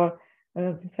monitor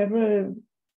several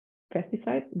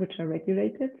pesticides which are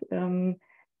regulated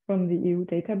from the EU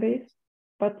database.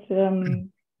 But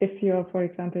if you're, for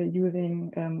example,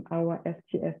 using our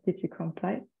STS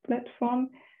Digicomply platform,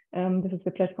 this is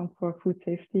the platform for food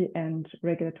safety and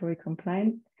regulatory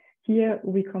compliance. Here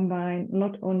we combine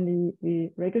not only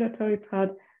the regulatory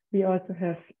part, we also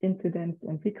have incidents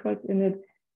and recalls in it.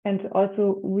 And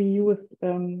also we use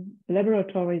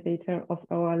laboratory data of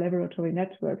our laboratory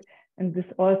network. And this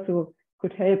also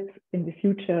could help in the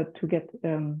future to get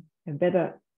a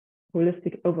better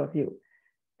holistic overview.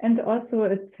 And also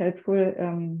it's helpful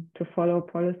to follow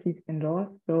policies and laws.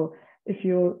 So if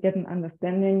you get an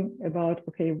understanding about,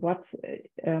 okay, what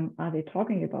are they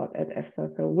talking about at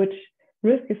EFSA? So which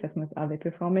risk assessments are they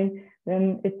performing?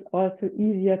 Then it's also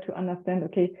easier to understand,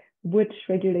 okay, which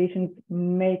regulations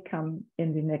may come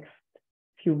in the next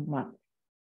few months.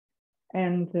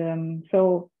 And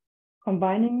so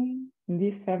combining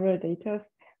these several data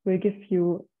will give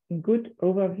you a good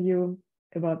overview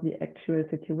about the actual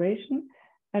situation.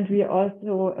 And we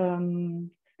also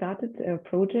started a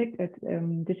project at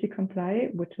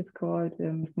Digicomply, which is called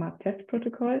Smart Test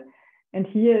Protocol. And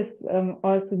here is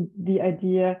also the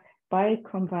idea, by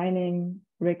combining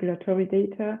regulatory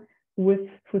data with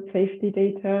food safety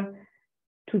data,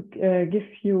 to give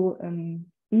you an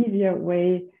easier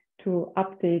way to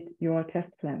update your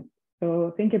test plans.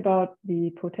 So think about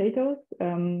the potatoes.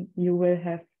 You will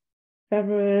have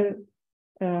several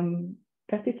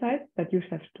pesticides pesticides that you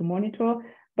have to monitor,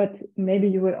 but maybe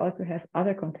you will also have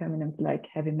other contaminants like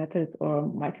heavy metals or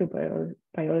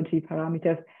microbiology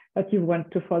parameters that you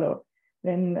want to follow.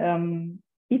 Then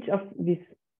each of these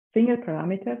single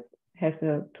parameters has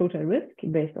a total risk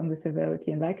based on the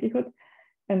severity and likelihood.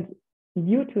 And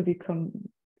due to the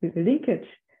linkage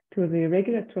to the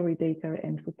regulatory data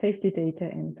and food safety data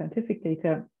and scientific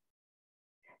data,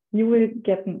 you will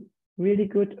get a really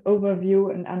good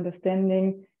overview and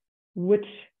understanding which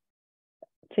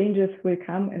changes will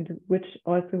come and which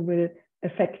also will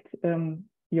affect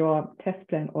your test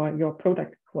plan or your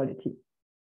product quality.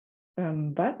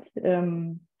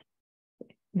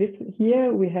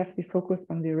 Here we have the focus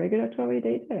on the regulatory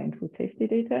data and food safety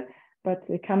data, but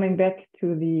coming back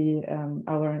to the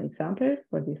our example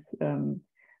for this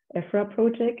EFRA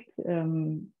project,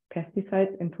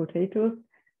 pesticides in potatoes,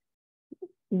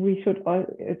 we should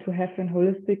to have a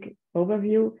holistic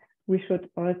overview, we should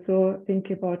also think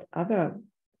about other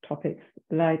topics,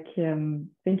 like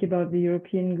think about the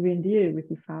European Green Deal with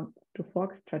the farm to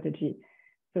fork strategy.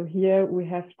 So here we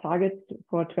have targets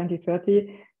for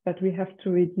 2030 that we have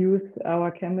to reduce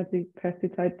our chemical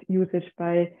pesticide usage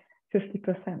by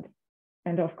 50%.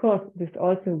 And of course, this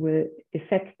also will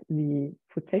affect the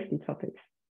food safety topics.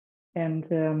 And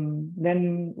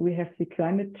then we have the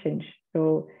climate change.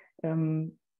 So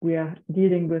we are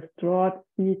dealing with drought,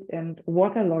 heat, and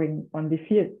waterlogging on the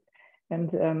field. And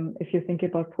if you think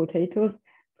about potatoes,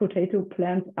 potato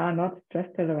plants are not stress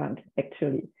tolerant,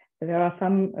 actually. There are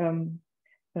some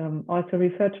also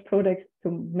research products to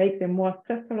make them more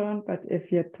stress tolerant, but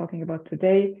if you're talking about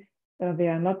today, they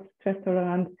are not stress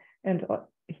tolerant. And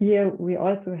here we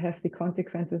also have the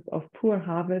consequences of poor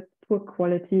harvest, poor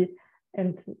quality,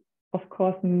 and of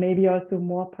course, maybe also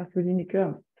more pathogenic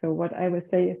germs. So what I will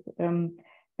say is,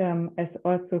 as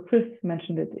also Chris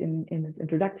mentioned it in his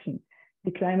introduction,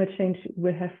 the climate change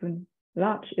will have a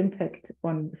large impact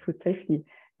on food safety.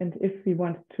 And if we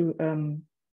want to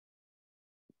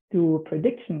do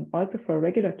prediction also for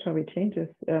regulatory changes,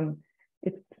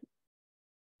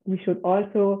 we should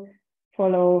also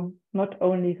follow not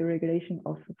only the regulation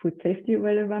of food safety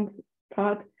relevant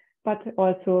part, but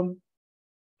also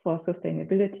for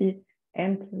sustainability.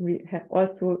 And we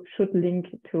also should link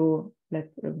to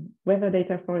weather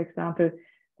data, for example,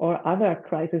 or other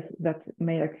crises that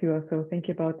may occur. So think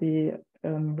about the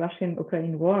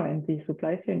Russian-Ukraine war and the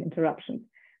supply chain interruptions.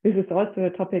 This is also a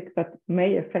topic that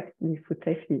may affect the food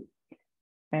safety.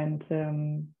 And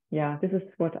yeah, this is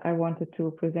what I wanted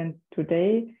to present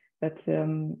today, that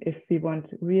if we want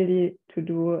really to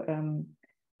do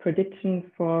predictions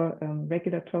for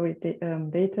regulatory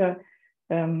data,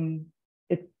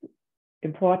 it's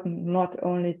important not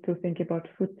only to think about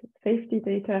food safety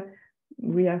data,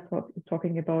 we are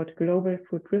talking about global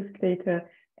food risk data,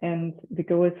 and the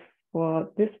goals for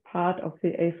this part of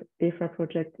the EFRA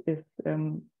project is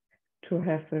to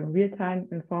have a real-time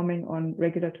informing on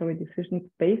regulatory decisions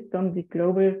based on the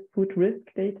global food risk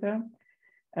data.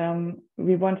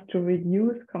 We want to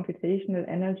reduce computational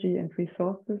energy and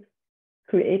resources,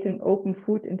 create an open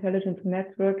food intelligence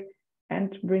network,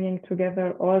 and bringing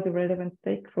together all the relevant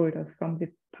stakeholders from the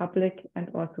public and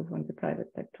also from the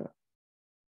private sector.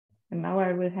 And now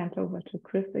I will hand over to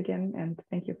Chris again, and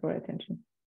thank you for your attention.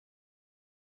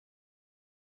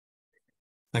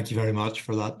 Thank you very much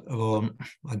for that, Yvonne.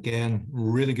 Again,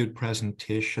 really good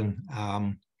presentation.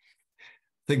 I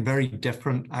think very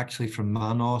different actually from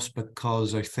Manos,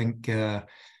 because I think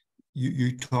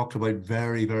you talked about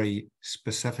very, very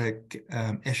specific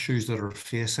issues that are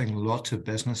facing lots of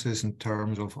businesses in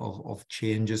terms of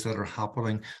changes that are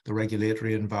happening, the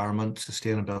regulatory environment,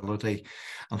 sustainability,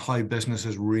 and how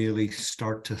businesses really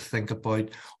start to think about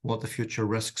what the future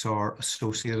risks are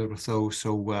associated with those.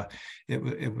 So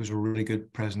it was a really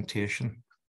good presentation.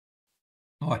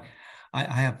 Now, I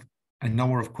have a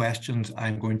number of questions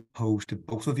I'm going to pose to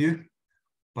both of you.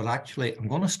 But actually, I'm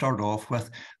going to start off with,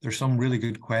 there's some really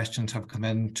good questions have come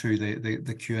into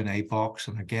the Q&A box.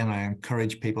 And again, I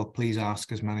encourage people, please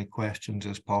ask as many questions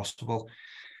as possible.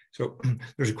 So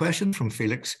there's a question from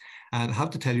Felix. And I have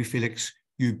to tell you, Felix,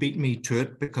 you beat me to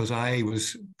it, because I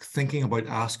was thinking about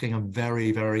asking a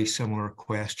very, very similar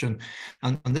question.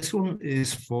 And this one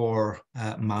is for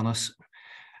Manos.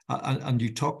 And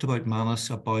you talked about, Manos,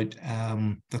 about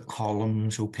the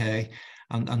columns, okay?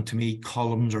 And to me,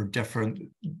 columns are different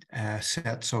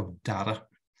sets of data.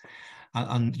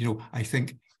 And you know, I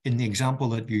think in the example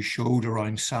that you showed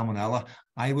around salmonella,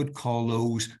 I would call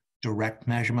those direct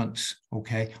measurements,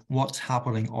 okay? What's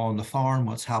happening on the farm,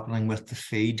 what's happening with the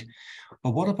feed.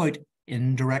 But what about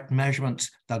indirect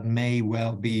measurements that may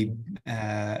well be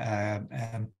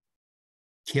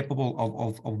capable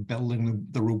of building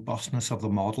the robustness of the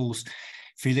models.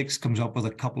 Felix comes up with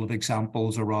a couple of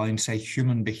examples around, say,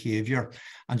 human behavior.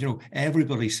 And,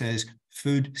 everybody says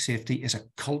food safety is a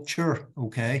culture,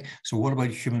 okay? So what about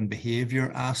human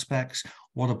behavior aspects?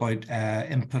 What about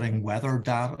inputting weather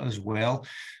data as well?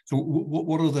 So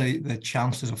what are the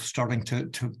chances of starting to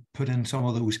put in some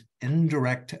of those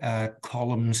indirect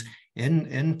columns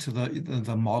into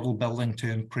the model building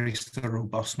to increase the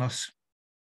robustness?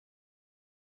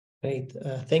 Great.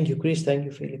 Thank you, Chris. Thank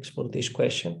you, Felix, for this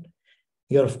question.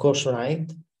 You're, of course,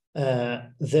 right.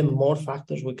 The more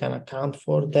factors we can account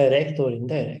for, direct or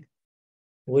indirect,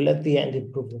 will at the end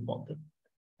improve the model.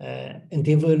 And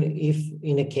even if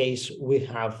in a case we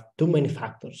have too many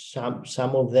factors,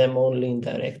 some of them only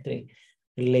indirectly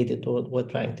related to what we're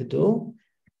trying to do,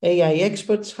 AI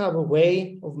experts have a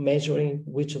way of measuring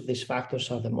which of these factors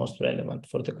are the most relevant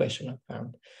for the question at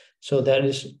hand. So there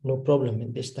is no problem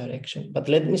in this direction. But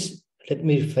let me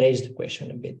rephrase the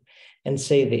question a bit and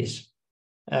say this.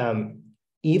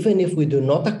 Even if we do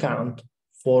not account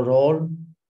for all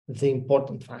the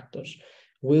important factors,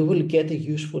 we will get a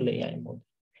useful AI model.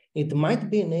 It might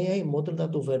be an AI model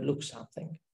that overlooks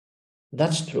something.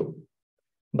 That's true.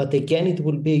 But again, it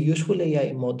will be a useful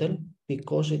AI model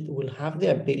because it will have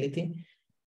the ability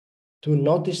to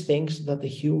notice things that a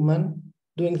human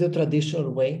doing the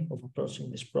traditional way of approaching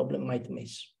this problem might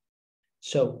miss.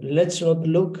 So let's not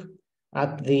look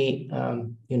at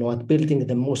at building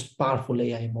the most powerful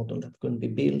AI model that can be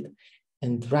built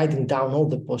and writing down all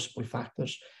the possible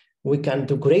factors. We can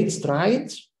do great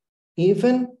strides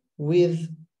even with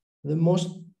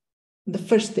the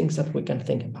first things that we can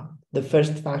think about, the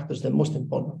first factors, the most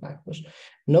important factors.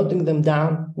 Noting them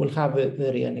down will have a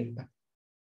real impact.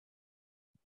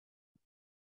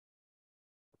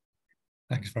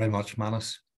 Thanks very much,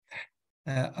 Manos.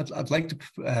 I'd like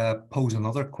to pose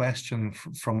another question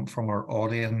from our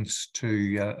audience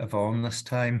to Yvonne this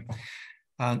time.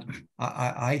 And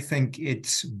I think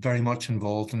it's very much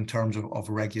involved in terms of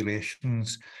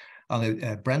regulations.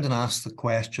 And Brendan asked the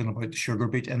question about the sugar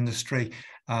beet industry,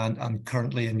 and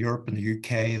currently in Europe and the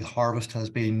UK, the harvest has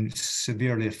been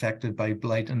severely affected by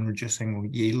blight and reducing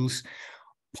yields.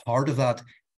 Part of that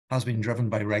has been driven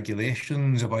by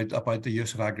regulations about the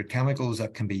use of agrochemicals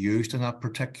that can be used in that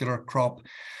particular crop.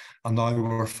 And now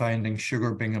we're finding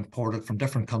sugar being imported from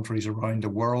different countries around the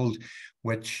world,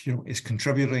 which is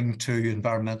contributing to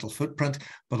environmental footprint,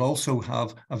 but also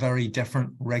have a very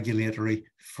different regulatory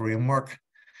framework.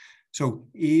 So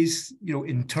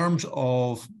in terms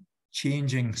of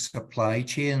changing supply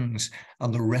chains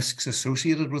and the risks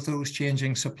associated with those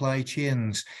changing supply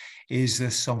chains, is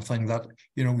this something that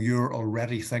you're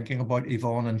already thinking about,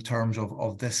 Yvonne, in terms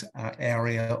of this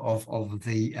area of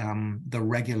the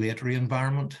regulatory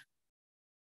environment?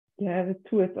 Yeah, the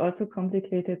two is also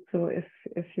complicated. So if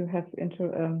you have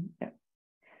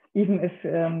even if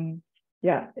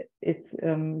it's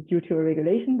due to a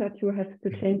regulation that you have to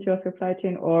change your supply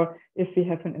chain, or if we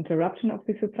have an interruption of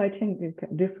the supply chain,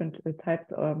 different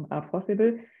types are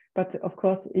possible. But of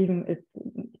course, even it's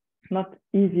not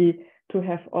easy to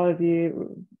have all the,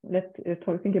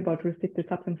 think about restricted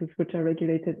substances which are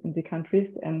regulated in the countries.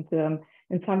 And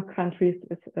in some countries,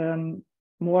 it's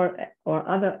more or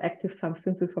other active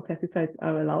substances for pesticides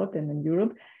are allowed than in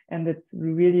Europe. And it's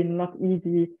really not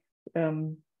easy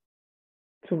to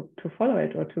follow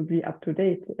it or to be up to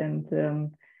date.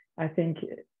 And I think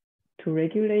to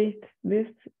regulate this,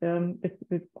 it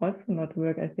will also not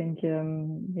work. I think,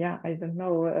 I don't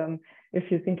know.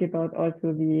 If you think about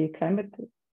also the climate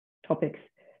topics,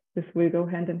 this will go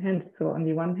hand in hand. So on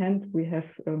the one hand, we have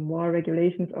more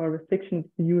regulations or restrictions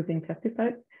using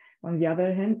pesticides. On the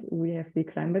other hand, we have the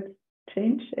climate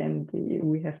change, and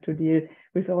we have to deal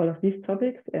with all of these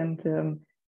topics. And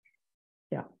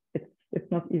it's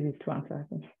not easy to answer, I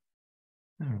think.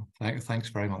 Oh, thanks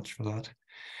very much for that.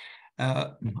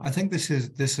 I think this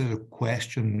is a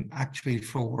question actually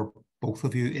for both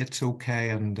of you. It's okay,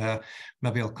 and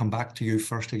maybe I'll come back to you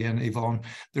first again, Yvonne.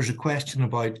 There's a question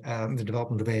about the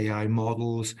development of AI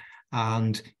models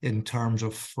and in terms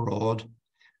of fraud.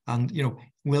 And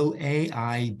will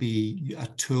AI be a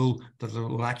tool that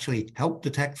will actually help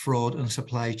detect fraud in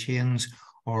supply chains,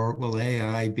 or will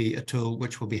AI be a tool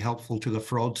which will be helpful to the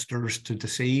fraudsters to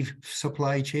deceive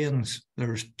supply chains?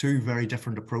 There's two very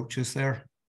different approaches there.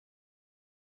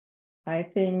 I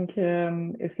think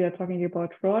if we are talking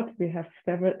about fraud, we have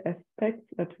several aspects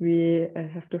that we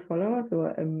have to follow.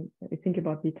 So we think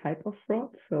about the type of fraud.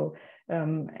 So,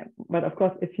 but of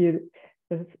course, if you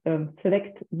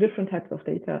select different types of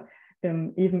data,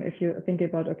 even if you think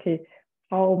about, okay,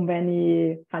 how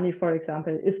many honey, for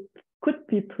example, is could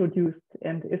be produced.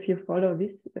 And if you follow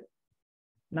these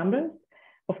numbers,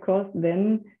 of course,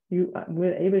 then you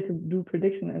will able to do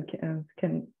prediction and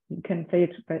can say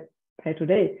it by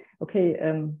today. Okay,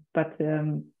 but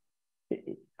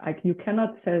you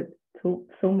cannot sell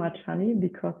so much honey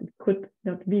because it could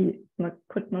not be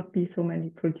so many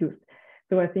produced.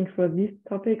 So I think for these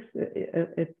topics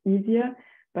it's easier.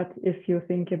 But if you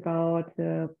think about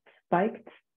spiked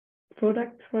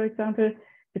products, for example,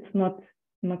 it's not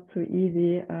so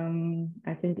easy.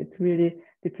 I think it's really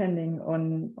depending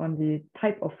on the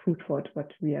type of food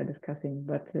what we are discussing.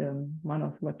 But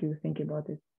Manos, what do you think about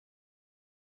it?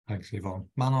 Thanks, Yvonne.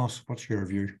 Manos, what's your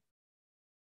view?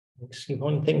 Thanks,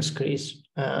 Yvonne. Thanks, Chris.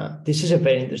 This is a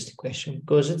very interesting question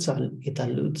because it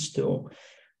alludes to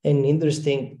an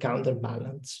interesting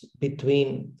counterbalance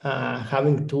between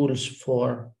having tools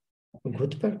for a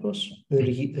good purpose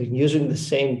and using the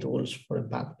same tools for a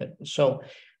bad purpose. So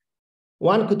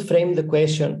one could frame the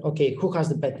question, okay, who has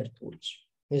the better tools?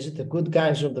 Is it the good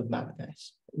guys or the bad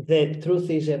guys? The truth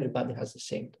is everybody has the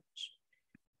same tools.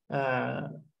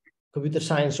 Computer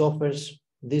science offers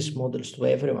these models to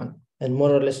everyone, and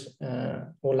more or less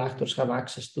all actors have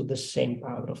access to the same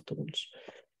power of tools.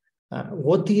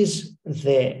 What is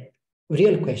the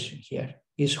real question here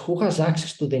is who has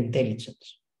access to the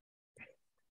intelligence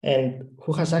and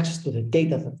who has access to the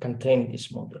data that can train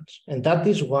these models. And that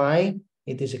is why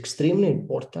it is extremely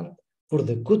important for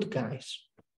the good guys,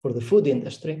 for the food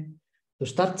industry, to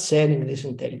start sharing this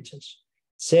intelligence,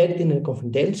 share it in a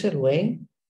confidential way,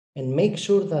 and make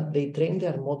sure that they train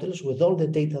their models with all the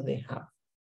data they have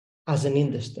as an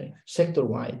industry,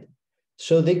 sector-wide.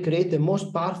 So they create the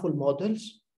most powerful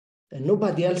models and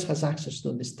nobody else has access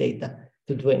to this data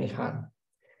to do any harm.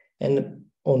 And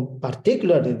on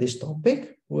particularly this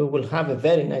topic, we will have a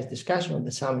very nice discussion on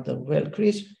the summit as well,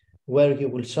 Chris, where you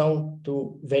will show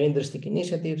two very interesting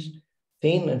initiatives,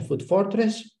 Fin and Food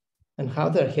Fortress, and how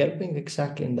they're helping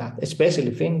exactly in that,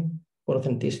 especially Fin for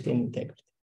authenticity and integrity,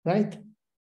 right?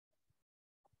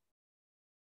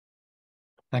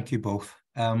 Thank you both.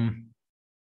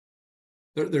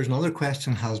 There's another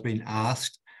question has been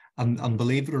asked, and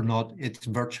believe it or not, it's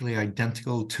virtually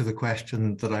identical to the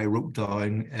question that I wrote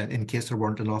down in case there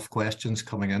weren't enough questions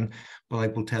coming in, but I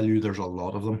will tell you there's a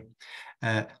lot of them.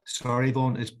 Sorry,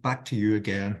 Yvonne, it's back to you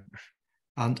again.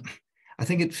 And I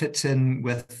think it fits in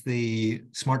with the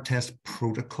smart test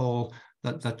protocol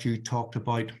that you talked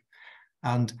about.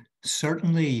 And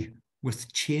certainly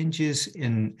with changes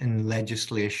in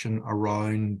legislation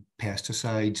around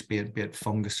pesticides, be it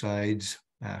fungicides,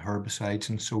 herbicides,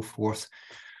 and so forth,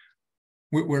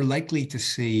 we're likely to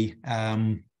see,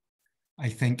 I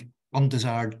think,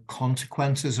 undesired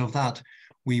consequences of that.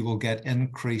 We will get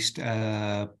increased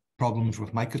problems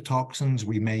with mycotoxins.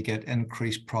 We may get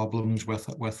increased problems with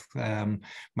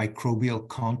microbial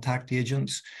contact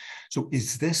agents. So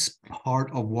is this part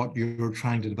of what you're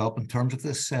trying to develop in terms of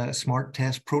this smart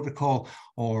test protocol?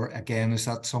 Or again, is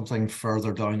that something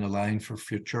further down the line for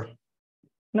future?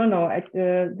 No,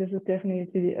 this is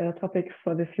definitely a topic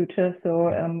for the future. So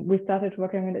we started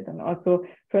working on it, and also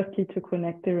firstly to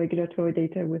connect the regulatory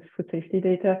data with food safety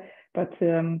data. But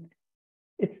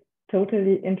it's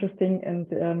totally interesting,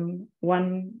 and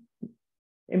one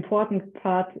important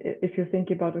part, if you think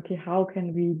about, okay, how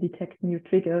can we detect new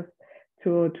triggers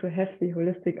to have the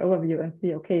holistic overview and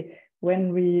see, okay,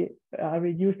 when we are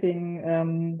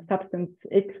reducing substance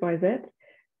X, Y, Z,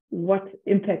 what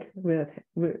impact would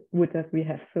that we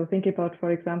have? So think about,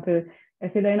 for example,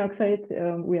 ethylene oxide.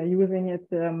 We are using it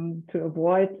to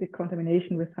avoid the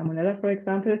contamination with salmonella, for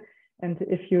example. And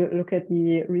if you look at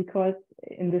the recalls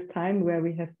in this time where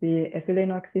we have the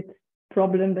ethylene oxide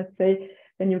problem, let's say,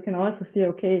 then you can also see,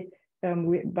 okay,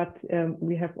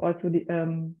 we have also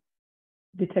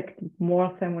detected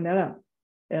more salmonella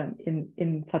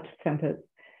in such samples.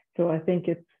 So I think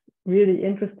it's really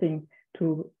interesting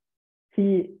to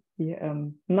see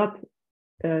not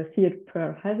see it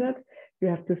per hazard. You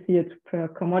have to see it per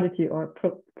commodity or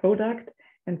product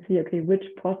and see, okay, which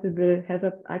possible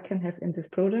hazards I can have in this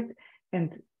product and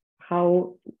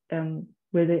how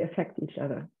will they affect each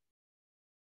other.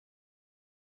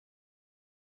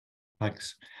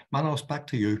 Thanks. Manos, back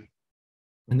to you.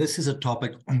 And this is a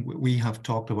topic we have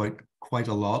talked about quite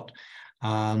a lot,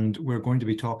 and we're going to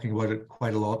be talking about it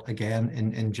quite a lot again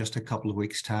in just a couple of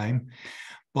weeks' time.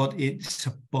 But it's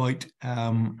about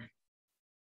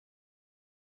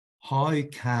how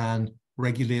can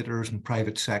regulators and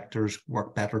private sectors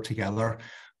work better together.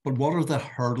 But what are the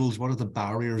hurdles, what are the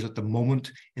barriers at the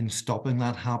moment in stopping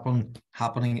that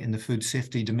happening in the food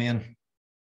safety domain?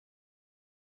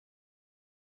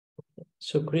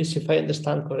 So Chris, if I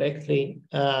understand correctly,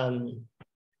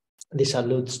 this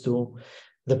alludes to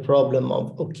the problem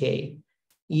of, okay,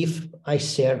 if I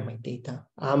share my data,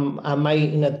 am I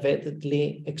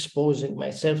inadvertently exposing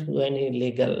myself to any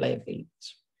legal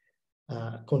liabilities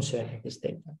concerning this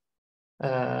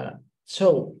data?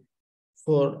 So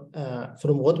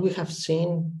from what we have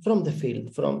seen from the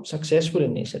field, from successful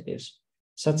initiatives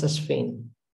such as FIN,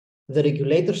 the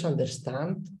regulators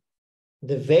understand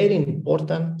the very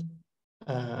important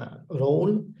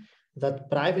role that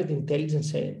private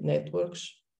intelligence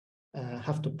networks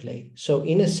have to play. So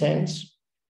in a sense,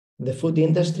 the food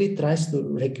industry tries to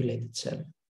regulate itself.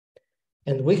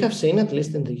 And we have seen, at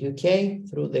least in the UK,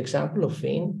 through the example of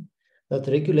FIN, that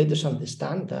regulators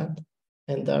understand that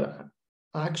and are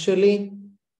actually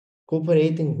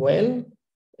cooperating well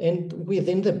and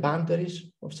within the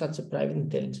boundaries of such a private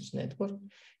intelligence network,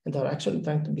 and are actually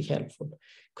trying to be helpful.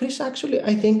 Chris, actually,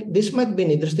 I think this might be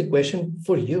an interesting question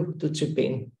for you to chip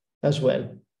in as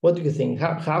well. What do you think?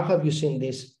 How have you seen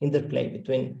this interplay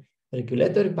between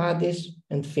regulatory bodies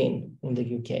and FIN in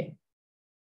the UK?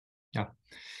 Yeah.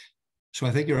 So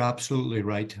I think you're absolutely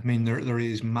right. I mean, there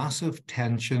is massive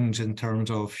tensions in terms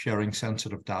of sharing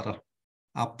sensitive data.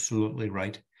 Absolutely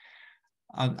right.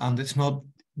 And it's not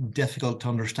difficult to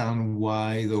understand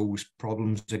why those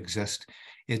problems exist.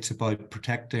 It's about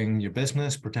protecting your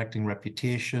business, protecting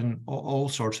reputation, all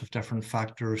sorts of different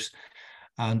factors.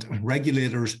 And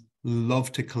regulators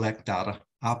love to collect data,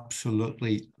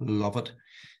 absolutely love it.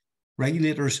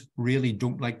 Regulators really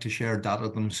don't like to share data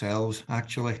themselves,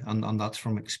 actually, and that's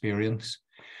from experience.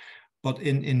 But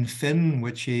in FIN,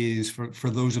 which is, for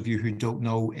those of you who don't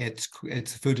know, it's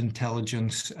the Food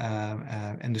Intelligence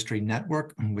Industry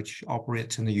Network, which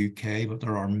operates in the UK, but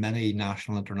there are many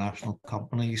national, international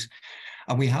companies.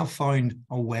 And we have found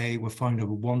we've found a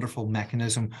wonderful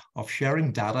mechanism of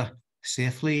sharing data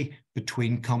safely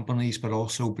between companies, but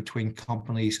also between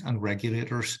companies and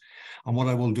regulators. And what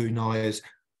I will do now is,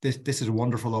 this is a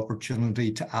wonderful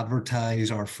opportunity to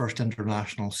advertise our first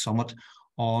international summit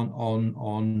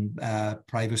on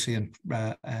privacy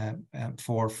and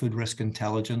for food risk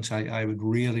intelligence. I would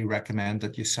really recommend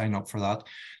that you sign up for that.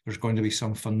 There's going to be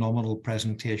some phenomenal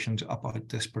presentations about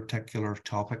this particular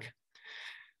topic.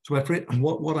 So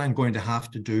what I'm going to have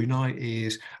to do now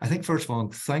is, I think, first of all,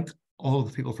 thank all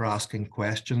the people for asking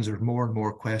questions. There's more and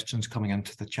more questions coming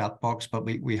into the chat box, but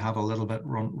we have a little bit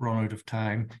run out of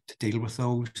time to deal with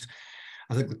those.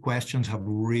 I think the questions have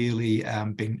really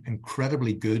been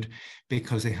incredibly good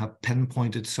because they have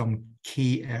pinpointed some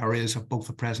key areas of both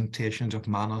the presentations of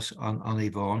Manos and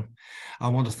Yvonne. I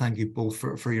want to thank you both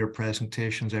for your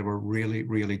presentations. They were really,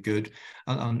 really good.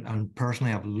 And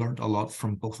personally, I've learned a lot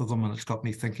from both of them, and it's got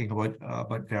me thinking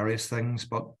about various things.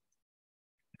 But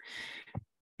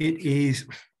it is,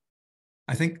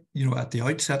 I think, at the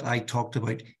outset, I talked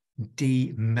about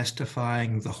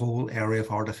demystifying the whole area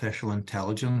of artificial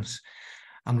intelligence.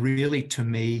 And really, to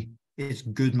me, it's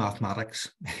good mathematics.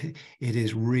 It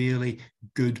is really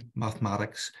good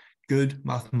mathematics, good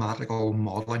mathematical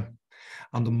modeling.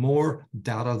 And the more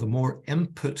data, the more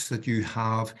inputs that you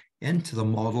have into the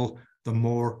model, the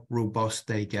more robust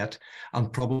they get.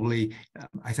 And probably,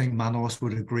 I think Manos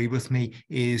would agree with me,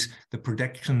 is the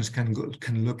predictions can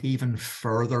look even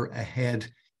further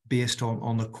ahead based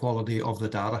on the quality of the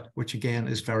data, which again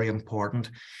is very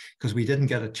important, because we didn't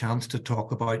get a chance to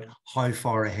talk about how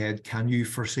far ahead can you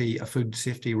foresee a food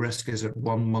safety risk. Is it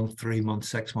 1 month, 3 months,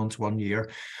 6 months, 1 year?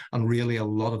 And really a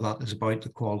lot of that is about the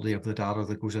quality of the data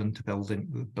that goes into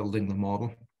building the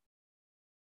model.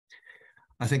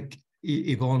 I think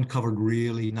Yvonne covered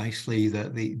really nicely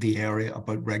the area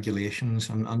about regulations,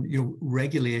 and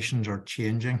regulations are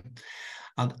changing.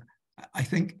 And I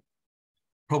think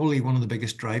probably one of the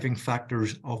biggest driving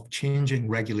factors of changing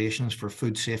regulations for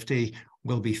food safety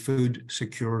will be food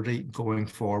security going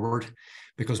forward,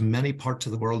 because many parts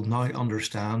of the world now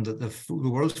understand that the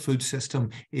world's food system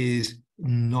is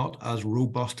not as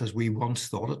robust as we once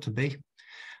thought it to be.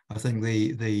 I think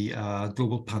the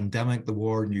global pandemic, the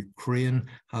war in Ukraine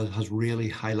has really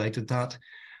highlighted that.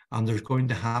 And there's going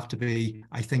to have to be,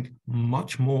 I think,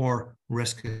 much more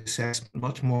risk assessment,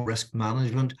 much more risk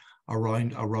management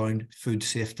around food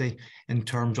safety, in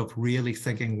terms of really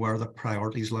thinking where the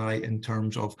priorities lie in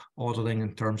terms of auditing,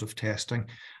 in terms of testing.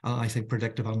 And I think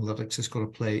predictive analytics is going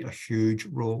to play a huge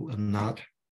role in that.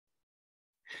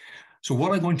 So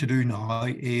what I'm going to do now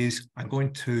is I'm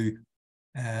going to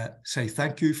say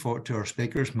thank you to our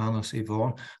speakers, Manos,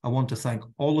 Yvonne. I want to thank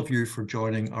all of you for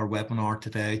joining our webinar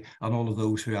today, and all of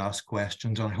those who asked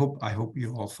questions. And I hope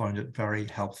you all found it very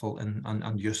helpful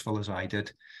and useful as I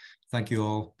did. Thank you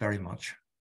all very much.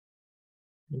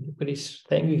 Thank you, Chris.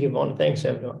 Thank you, Yvonne. Thanks,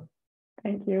 everyone.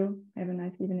 Thank you. Have a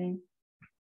nice evening.